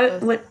 Because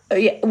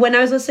when I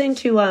was listeing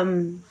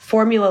to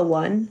Formula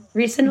One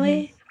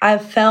recently, I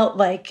felt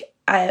like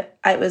I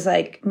was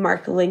like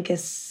Mark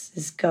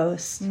Linkous'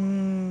 ghost,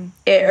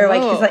 or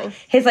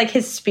like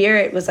his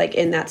spirit was like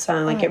in that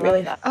song. Like it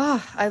really.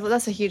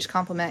 That's a huge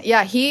compliment.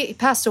 Yeah, he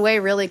passed away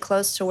really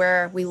close to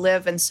where we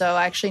live, and so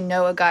I actually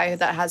know a guy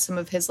that has some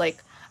of his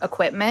like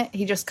equipment.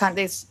 He just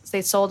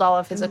they sold all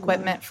of his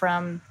equipment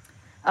from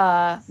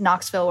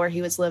Knoxville, where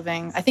he was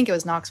living. I think it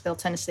was Knoxville,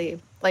 Tennessee.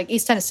 Like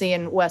East Tennessee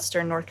and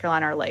Western North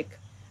Carolina are like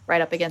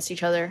right up against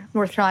each other.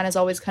 North Carolina's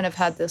always kind of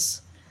had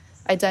this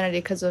identity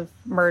because of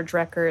Merge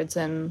Records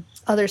and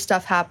other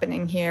stuff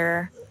happening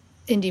here,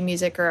 indie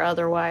music or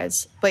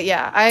otherwise. But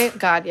yeah,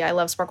 I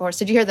love Sparkle Horse.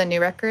 Did you hear the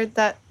new record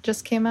that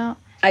just came out?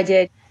 I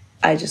did.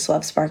 I just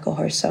love Sparkle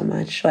Horse so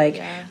much.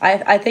 Like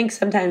I think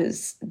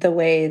sometimes the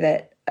way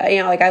that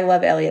like I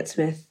love Elliott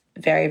Smith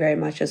very, very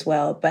much as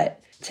well, but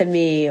to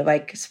me,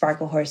 like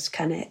Sparkle Horse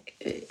kind of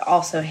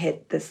also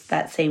hit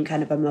that same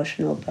kind of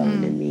emotional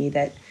bone in me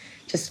that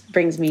just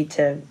brings me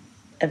to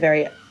a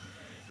very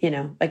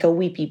like a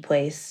weepy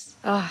place.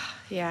 Oh,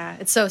 yeah.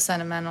 It's so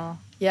sentimental.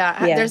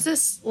 Yeah. Yeah. There's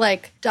this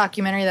like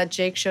documentary that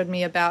Jake showed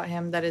me about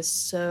him that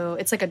is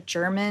it's like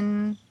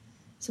some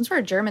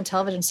sort of German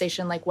television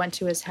station like went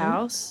to his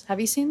house. Have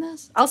you seen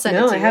this? I'll send it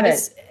to you. I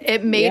haven't.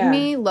 It made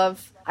me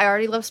I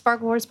already love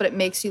Sparkle Horse, but it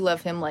makes you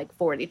love him like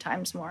 40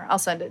 times more. I'll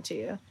send it to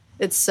you.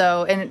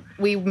 And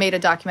we made a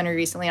documentary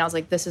recently and I was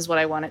like, this is what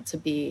I want it to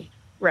be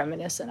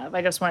reminiscent of.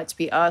 I just want it to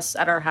be us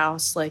at our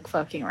house like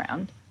fucking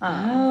around.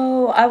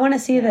 I want to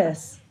see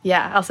this.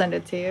 Yeah, I'll send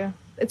it to you.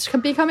 It's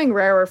becoming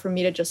rarer for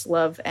me to just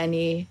love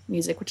any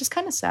music, which is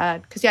kind of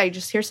sad because, you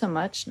just hear so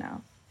much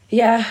now.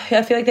 Yeah,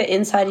 I feel like the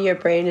inside of your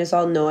brain is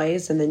all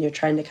noise and then you're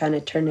trying to kind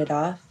of turn it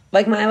off.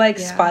 Like my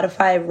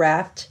Spotify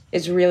Wrapped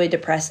is really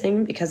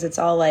depressing because it's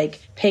all like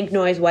pink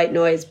noise, white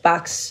noise,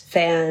 box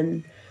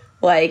fan.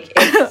 Like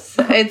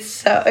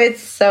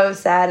it's so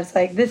sad. It's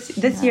like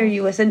this year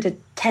you listen to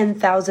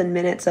 10,000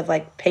 minutes of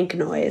like pink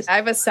noise. I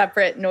have a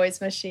separate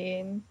noise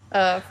machine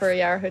for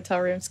our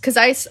hotel rooms because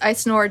I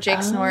snore.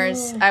 Jake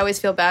snores. I always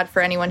feel bad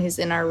for anyone who's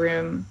in our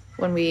room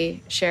when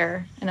we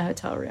share in a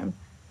hotel room.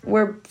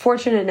 We're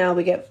fortunate now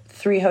we get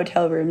 3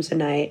 hotel rooms a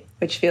night,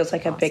 which feels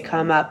like a big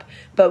come up.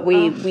 But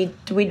we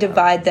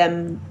divide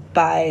them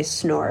by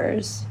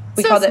snorers.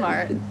 We call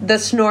it the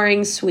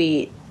snoring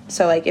suite.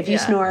 So, like, if you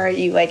snore,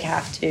 you, like,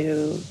 have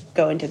to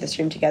go into this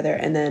room together.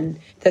 And then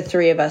the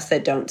 3 of us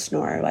that don't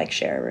snore, like,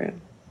 share a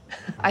room.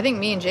 I think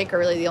me and Jake are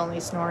really the only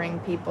snoring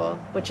people,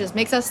 which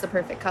makes us the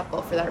perfect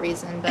couple for that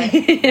reason.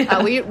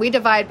 But we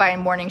divide by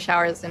morning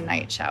showers and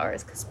night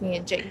showers because me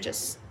and Jake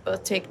just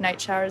both take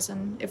night showers.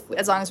 And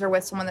as long as we're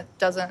with someone that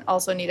doesn't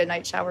also need a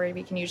night shower,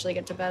 we can usually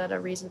get to bed at a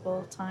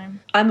reasonable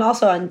time. I'm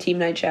also on team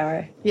night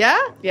shower. Yeah?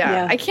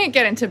 Yeah. I can't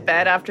get into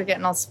bed after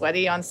getting all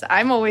sweaty.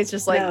 I'm always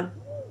just like... No.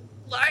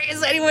 Why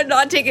is anyone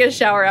not taking a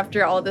shower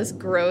after all this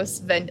gross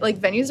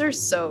venues are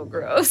so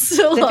gross. They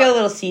feel a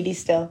little seedy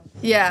still.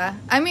 Yeah.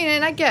 I mean,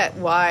 and I get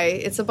why.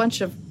 It's a bunch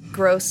of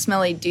gross,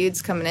 smelly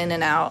dudes coming in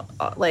and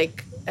out,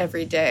 like,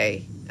 every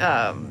day.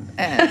 And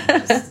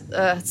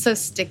it's so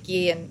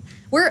sticky. And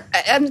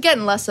I'm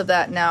getting less of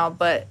that now.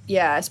 But,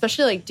 yeah,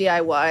 especially, like,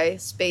 DIY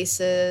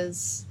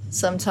spaces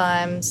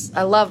sometimes.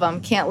 I love them.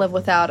 Can't live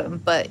without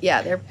them. But,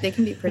 yeah, they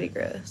can be pretty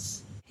gross.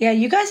 Yeah,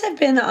 you guys have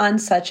been on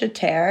such a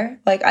tear.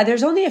 Like,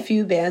 there's only a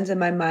few bands in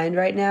my mind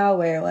right now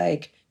where,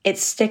 like, it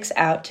sticks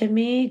out to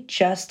me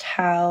just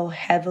how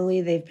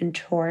heavily they've been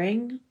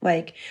touring.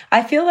 Like,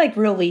 I feel, like,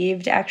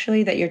 relieved,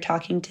 actually, that you're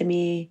talking to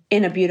me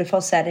in a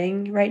beautiful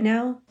setting right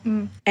now.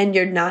 And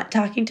you're not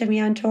talking to me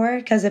on tour.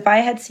 Because if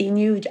I had seen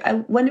you...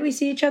 when did we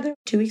see each other?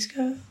 2 weeks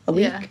ago? A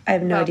week? Yeah, I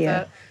have no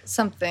idea.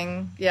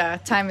 Something. Yeah,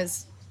 time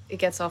is... It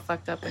gets all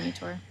fucked up when you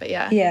tour. But,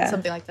 yeah,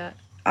 something like that.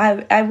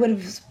 I would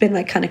have been,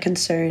 like, kind of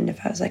concerned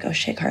if I was like, oh,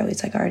 shit,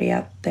 Carly's, like, already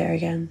out there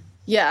again.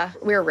 Yeah,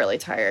 we were really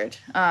tired.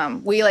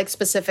 We, like,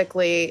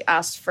 specifically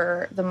asked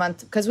for the month,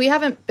 because we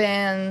haven't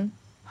been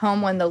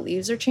home when the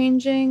leaves are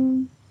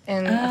changing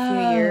in a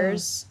few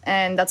years.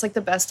 And that's, like, the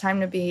best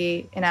time to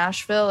be in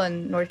Asheville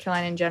and North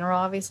Carolina in general,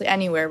 obviously.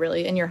 Anywhere,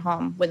 really, in your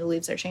home when the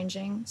leaves are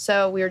changing.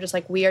 So we were just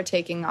like, we are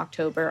taking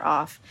October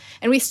off.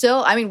 And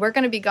we're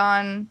going to be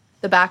gone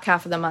the back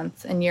half of the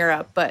month in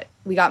Europe, but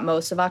we got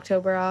most of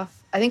October off.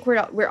 I think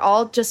we're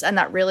all just in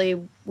that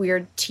really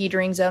weird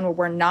teetering zone where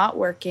we're not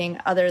working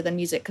other than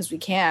music because we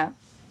can't.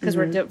 Because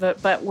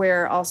but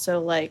we're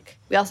also like,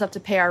 we also have to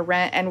pay our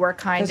rent and we're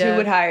kind of... Because we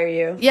would hire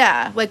you.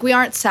 Yeah, like we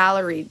aren't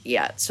salaried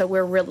yet. So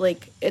we're really,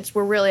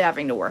 we're really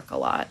having to work a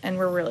lot and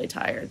we're really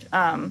tired.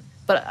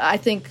 But I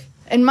think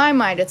in my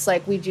mind, it's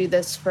like we do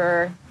this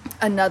for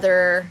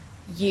another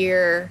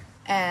year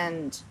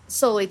and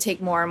slowly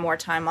take more and more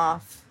time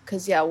off.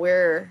 Because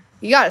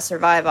you got to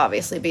survive,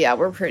 obviously. But yeah,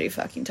 we're pretty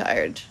fucking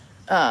tired.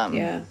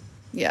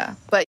 Yeah.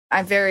 But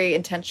I'm very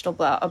intentional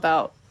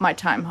about my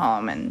time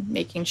home and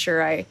making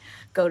sure I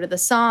go to the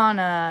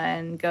sauna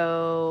and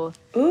go...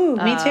 Ooh,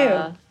 me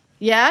too.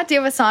 Yeah? Do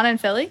you have a sauna in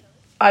Philly?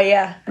 Oh,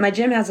 yeah. My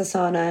gym has a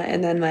sauna,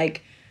 and then,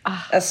 like,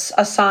 a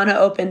sauna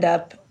opened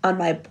up on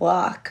my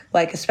block,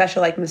 like, a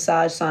special, like,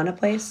 massage sauna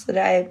place that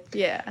I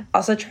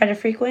also try to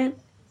frequent.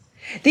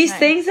 These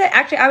things that...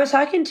 Actually, I was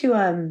talking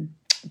to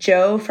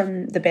Joe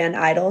from the band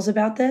Idols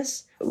about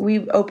this.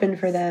 We opened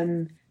for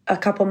them a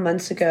couple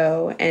months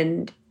ago,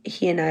 and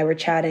he and I were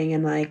chatting,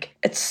 and like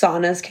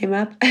saunas came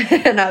up,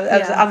 and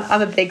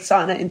I'm a big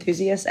sauna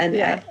enthusiast,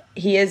 and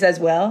he is as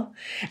well.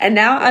 And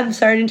now I'm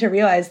starting to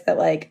realize that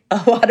like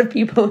a lot of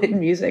people in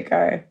music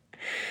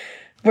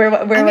we're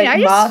like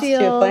moths to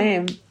a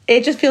flame.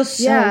 It just feels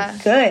so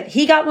good.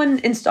 He got one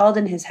installed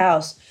in his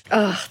house.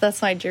 Oh,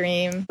 that's my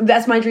dream.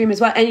 That's my dream as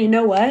well. And you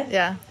know what?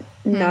 Yeah.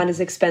 Not as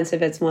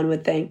expensive as one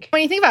would think.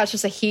 When you think about it, it's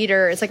just a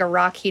heater. It's like a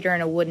rock heater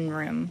in a wooden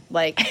room,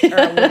 like, or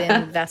a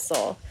wooden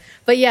vessel.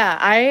 But yeah,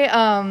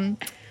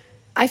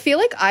 I feel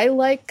like I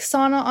like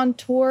sauna on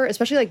tour,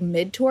 especially like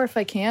mid-tour if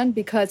I can,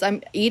 because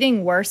I'm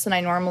eating worse than I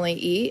normally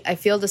eat. I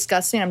feel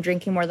disgusting. I'm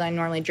drinking more than I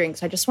normally drink.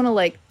 So I just want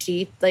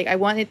to I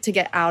want it to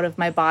get out of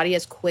my body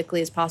as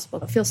quickly as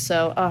possible. It feels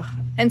so,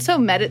 and so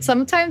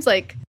sometimes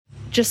like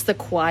just the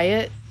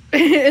quiet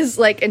is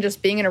like, and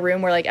just being in a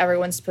room where like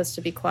everyone's supposed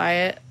to be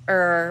quiet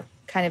or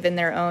kind of in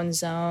their own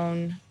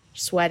zone,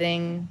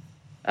 sweating.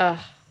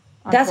 That's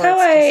how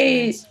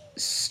I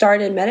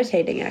started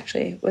meditating,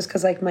 actually, was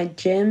because like my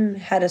gym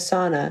had a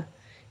sauna,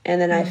 and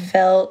then I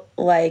felt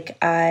like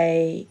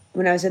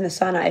when I was in the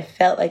sauna, I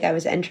felt like I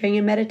was entering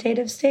a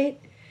meditative state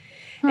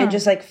and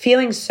just like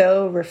feeling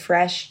so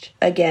refreshed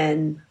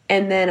again.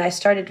 And then I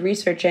started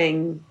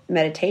researching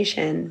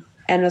meditation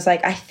and was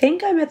like, I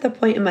think I'm at the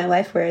point in my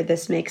life where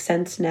this makes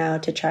sense now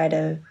to try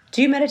to...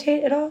 Do you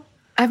meditate at all?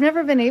 I've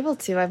never been able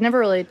to. I've never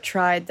really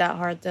tried that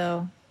hard,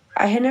 though.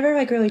 I had never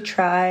like really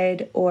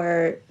tried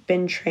or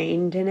been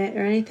trained in it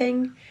or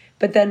anything.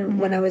 But then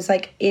when I was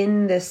like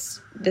in this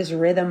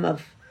rhythm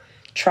of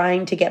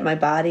trying to get my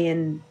body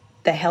in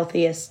the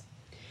healthiest,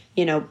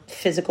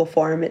 physical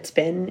form it's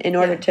been in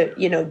order to,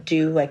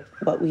 do like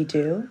what we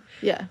do.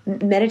 Yeah.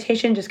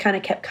 Meditation just kind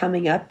of kept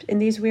coming up in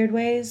these weird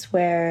ways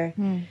where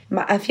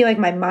I feel like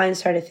my mind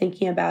started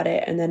thinking about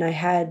it. And then I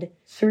had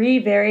 3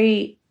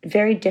 very,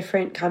 very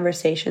different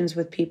conversations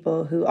with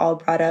people who all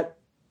brought up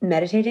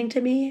meditating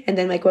to me. And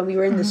then like when we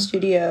were in the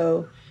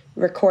studio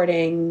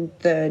recording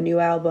the new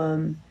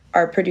album,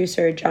 our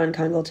producer, John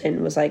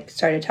Congleton, was like,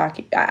 started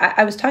talking.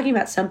 I was talking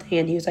about something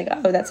and he was like,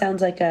 oh, that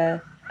sounds like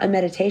a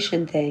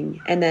meditation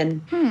thing. And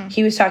then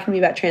he was talking to me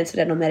about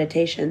transcendental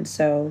meditation.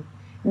 So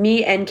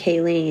me and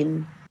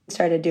Kayleen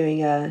started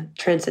doing a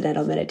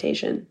transcendental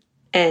meditation.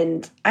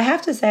 And I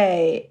have to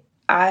say,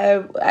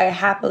 I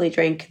happily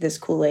drink this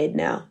Kool-Aid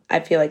now.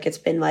 I feel like it's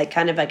been like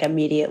kind of like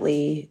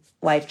immediately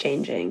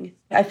life-changing.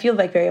 I feel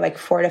like very like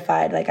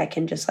fortified, like I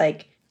can just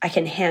like, I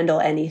can handle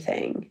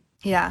anything.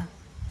 Yeah.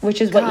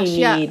 Which is what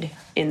you need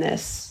in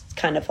this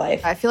kind of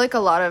life. I feel like a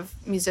lot of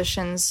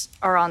musicians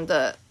are on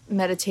the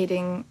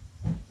meditating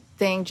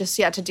thing just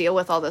to deal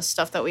with all this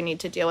stuff that we need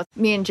to deal with.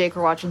 Me and Jake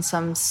were watching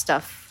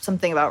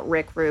something about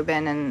Rick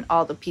Rubin and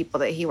all the people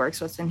that he works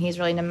with, and he's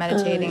really into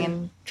meditating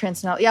and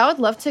transcendental. Yeah, I would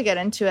love to get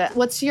into it.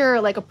 What's your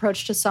like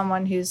approach to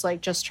someone who's like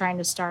just trying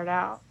to start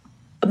out?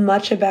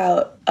 Much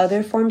about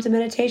other forms of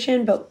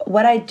meditation, but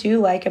what I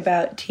do like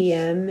about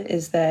TM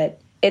is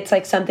that it's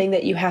like something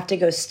that you have to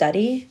go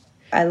study.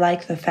 I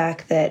like the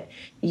fact that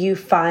you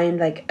find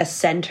like a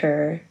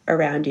center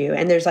around you,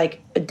 and there's like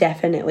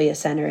definitely a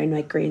center in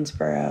like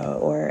Greensboro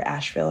or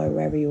Asheville or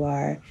wherever you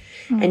are,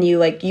 and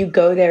you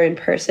go there in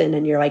person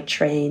and you're like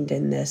trained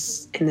in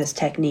this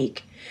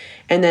technique,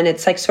 and then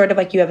it's like sort of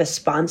like you have a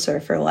sponsor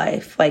for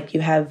life, like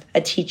you have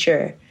a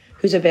teacher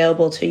who's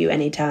available to you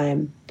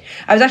anytime.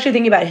 I was actually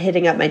thinking about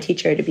hitting up my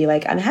teacher to be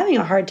like, I'm having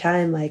a hard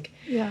time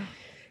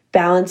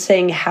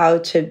balancing how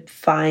to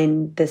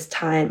find this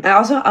time. And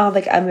also,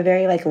 I'm a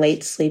very like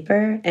late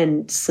sleeper,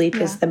 and sleep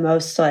is the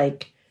most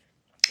like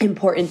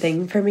important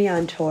thing for me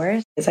on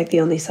tour. It's like the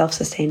only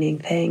self-sustaining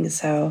thing.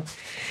 So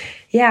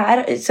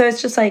so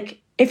it's just like,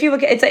 if you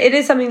look at it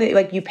is something that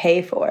like you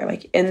pay for,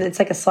 like, and it's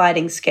like a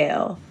sliding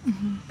scale.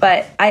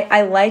 But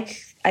I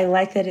like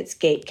that it's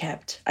gate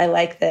kept. I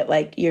like that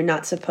like you're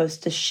not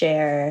supposed to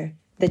share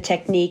the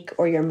technique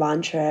or your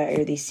mantra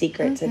or these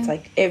secrets. It's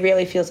like, it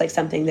really feels like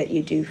something that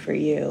you do for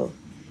you.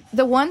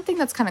 The one thing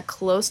that's kind of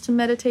close to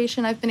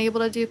meditation I've been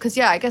able to do, because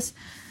I guess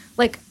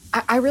like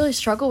I really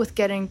struggle with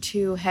getting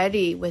too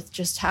heady with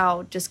just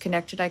how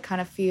disconnected I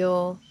kind of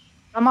feel.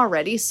 I'm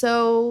already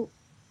so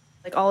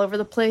like all over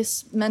the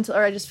place mental,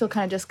 or I just feel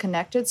kind of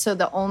disconnected. So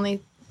the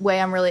only way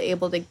I'm really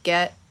able to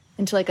get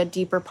into like a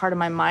deeper part of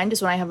my mind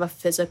is when I have a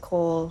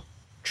physical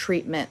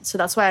treatment. So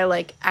that's why I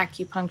like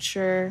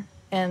acupuncture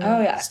and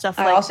stuff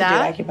like that. I also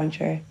do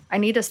acupuncture. I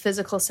need a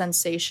physical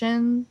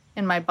sensation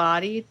in my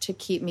body to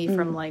keep me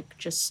from like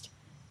just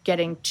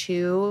getting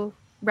too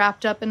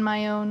wrapped up in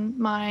my own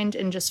mind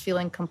and just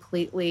feeling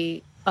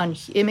completely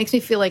it makes me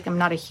feel like I'm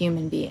not a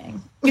human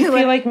being. You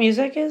feel like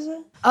music is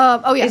it?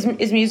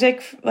 Is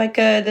music like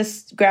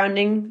this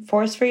grounding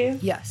force for you?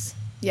 Yes.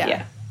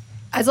 Yeah.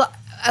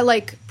 I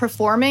like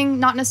performing,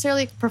 not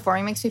necessarily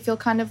performing makes me feel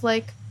kind of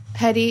like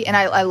heady, and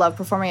I love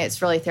performing.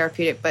 It's really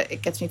therapeutic, but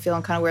it gets me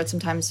feeling kind of weird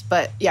sometimes.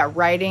 But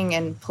writing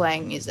and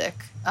playing music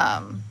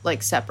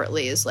like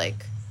separately is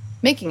like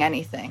making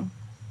anything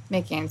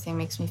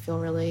makes me feel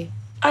really...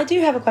 I do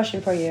have a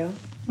question for you.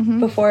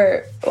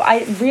 Before,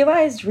 I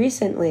realized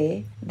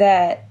recently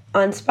that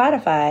on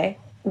Spotify,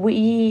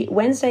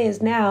 Wednesday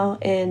is now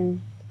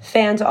in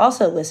fans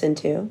also listen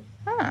to.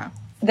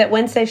 That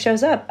Wednesday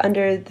shows up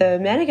under the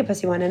Mannequin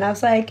Pussy one, and I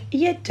was like,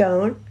 you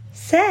don't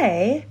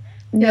say.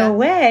 No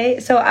way.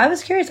 So I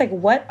was curious, like,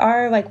 what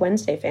are like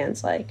Wednesday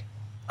fans like?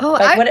 Oh,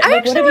 like, I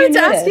actually wanted to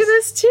ask you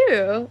this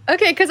too.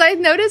 Okay, because I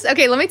noticed.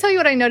 Okay, let me tell you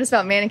what I noticed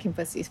about Mannequin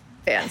Pussy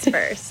fans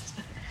first.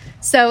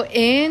 So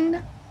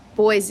in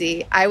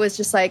Boise, I was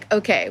just like,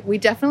 okay, we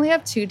definitely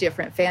have 2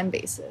 different fan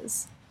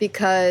bases,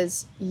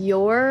 because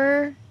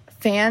your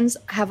fans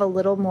have a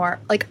little more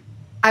like,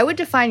 I would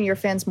define your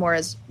fans more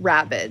as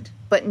rabid,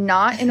 but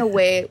not in a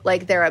way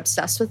like they're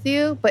obsessed with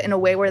you, but in a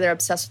way where they're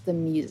obsessed with the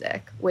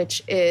music,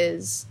 which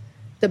is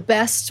the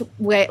best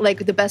way,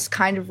 like the best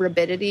kind of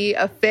rabidity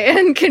a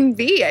fan can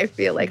be, I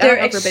feel like. They're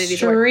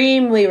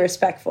extremely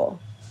respectful.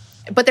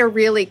 But they're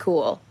really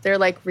cool. They're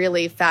like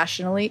really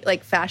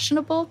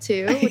fashionable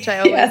too, which I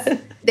always,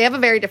 they have a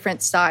very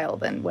different style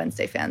than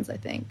Wednesday fans, I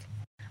think.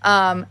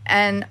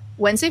 And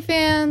Wednesday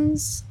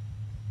fans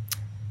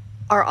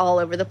are all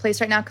over the place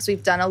right now because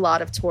we've done a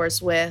lot of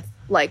tours with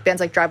like bands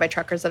like Drive-By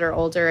Truckers that are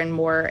older and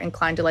more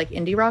inclined to like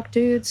indie rock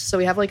dudes. So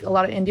we have like a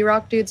lot of indie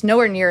rock dudes,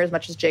 nowhere near as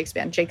much as Jake's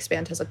band. Jake's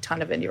band has a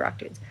ton of indie rock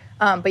dudes.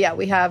 But yeah,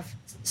 we have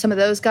some of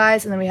those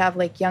guys, and then we have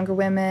like younger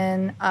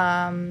women.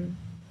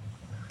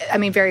 I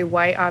mean, very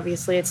white,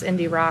 obviously. It's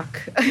indie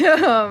rock.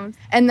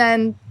 And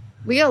then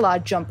we get a lot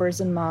of jumpers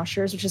and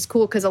moshers, which is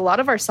cool because a lot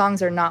of our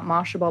songs are not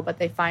moshable, but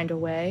they find a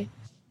way,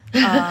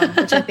 which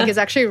I think is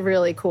actually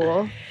really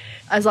cool.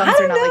 As long as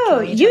they're not like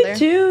killing each other. You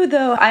do,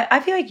 though. I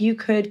feel like you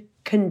could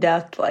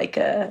conduct like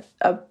a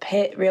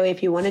pit really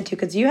if you wanted to,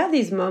 because you have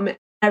these moments.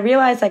 I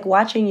realized like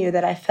watching you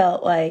that I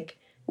felt like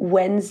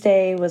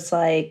Wednesday was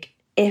like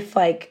if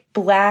like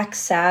Black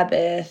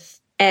Sabbath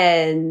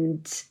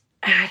and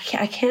I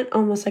can't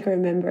almost like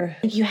remember.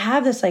 You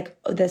have this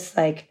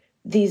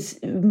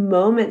these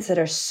moments that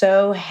are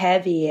so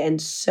heavy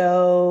and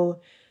so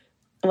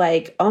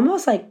like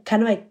almost like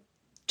kind of like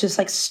just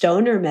like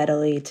stoner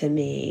metal-y to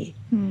me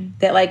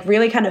that like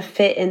really kind of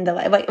fit in the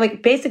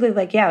like basically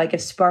like yeah, like if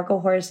Sparkle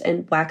Horse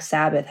and Black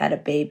Sabbath had a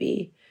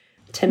baby,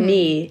 to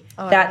me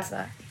that's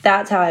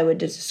how I would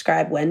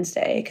describe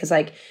Wednesday, because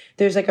like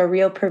there's like a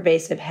real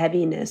pervasive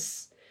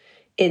heaviness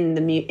in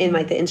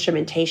like the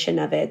instrumentation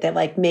of it that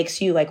like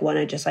makes you like want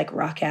to just like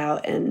rock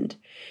out and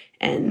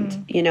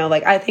you know,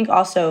 like I think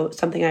also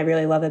something I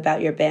really love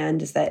about your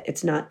band is that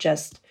it's not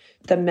just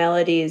the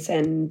melodies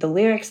and the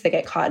lyrics that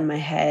get caught in my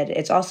head,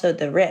 it's also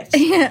the riffs.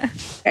 Yeah.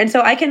 And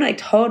so I can like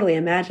totally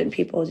imagine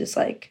people just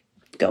like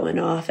going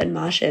off and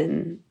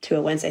moshing to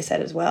a Wednesday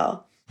set as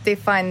well. They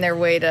find their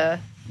way to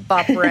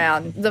bop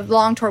around. The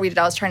long tour we did,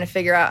 I was trying to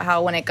figure out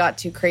how when it got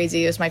too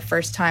crazy, it was my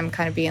first time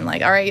kind of being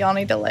like, all right, y'all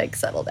need to like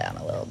settle down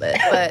a little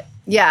bit. But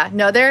yeah,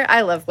 no,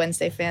 I love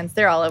Wednesday fans.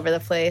 They're all over the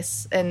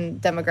place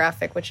and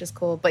demographic, which is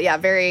cool. But yeah,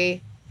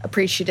 very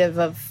appreciative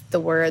of the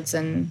words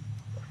and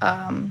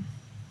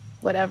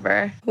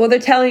whatever. Well, they're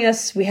telling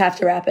us we have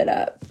to wrap it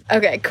up.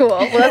 Okay, cool.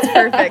 Well, that's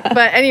perfect.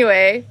 But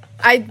anyway,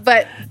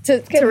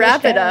 to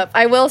wrap it up,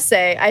 I will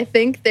say I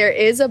think there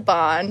is a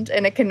bond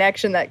and a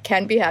connection that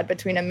can be had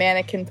between a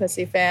Mannequin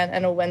Pussy fan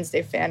and a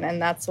Wednesday fan,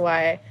 and that's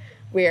why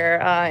we're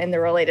in the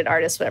Related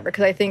Artists, whatever.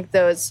 Because I think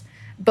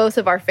both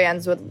of our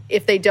fans would,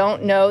 if they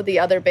don't know the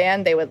other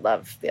band, they would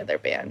love the other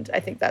band. I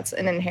think that's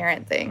an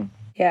inherent thing.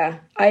 Yeah,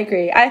 I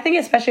agree. I think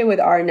especially with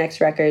our next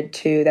record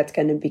too, that's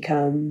going to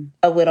become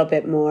a little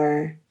bit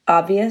more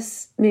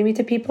obvious maybe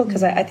to people,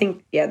 because I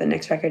think the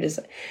next record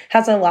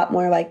has a lot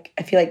more like,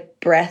 I feel like,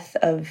 breadth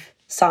of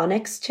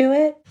sonics to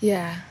it,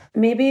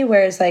 maybe,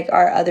 whereas like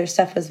our other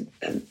stuff was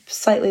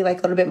slightly like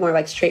a little bit more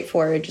like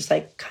straightforward, just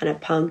like kind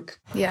of punk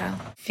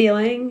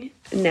feeling.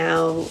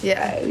 Now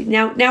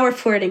we're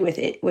flirting with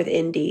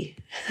indie.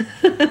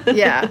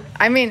 Yeah,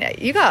 I mean,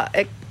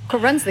 it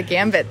runs the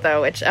gambit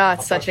though, which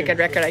it's such a good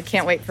record. I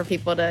can't wait for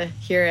people to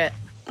hear it.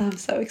 I'm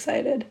so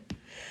excited.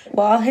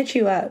 Well, I'll hit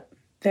you up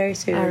very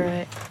soon. All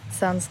right.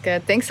 Sounds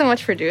good. Thanks so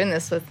much for doing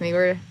this with me.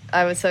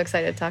 I was so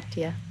excited to talk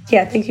to you.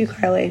 Yeah, thank you,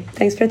 Carly.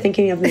 Thanks for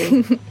thinking of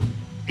me.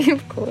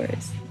 Of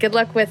course. Good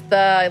luck with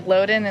the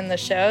load-in and the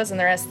shows and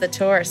the rest of the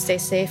tour. Stay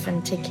safe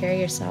and take care of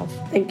yourself.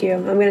 Thank you.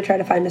 I'm going to try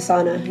to find a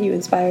sauna. You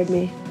inspired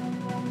me.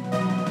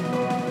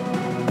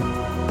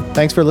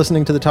 Thanks for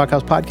listening to the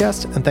Talkhouse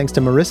podcast, and thanks to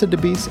Marisa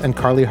Dabice and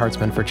Carly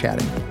Hartzman for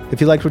chatting. If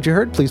you liked what you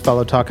heard, please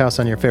follow Talkhouse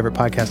on your favorite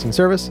podcasting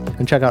service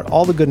and check out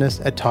all the goodness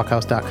at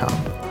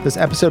talkhouse.com. This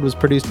episode was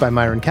produced by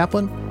Myron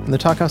Kaplan, and the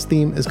Talkhouse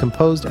theme is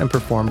composed and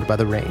performed by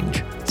The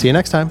Range. See you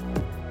next time.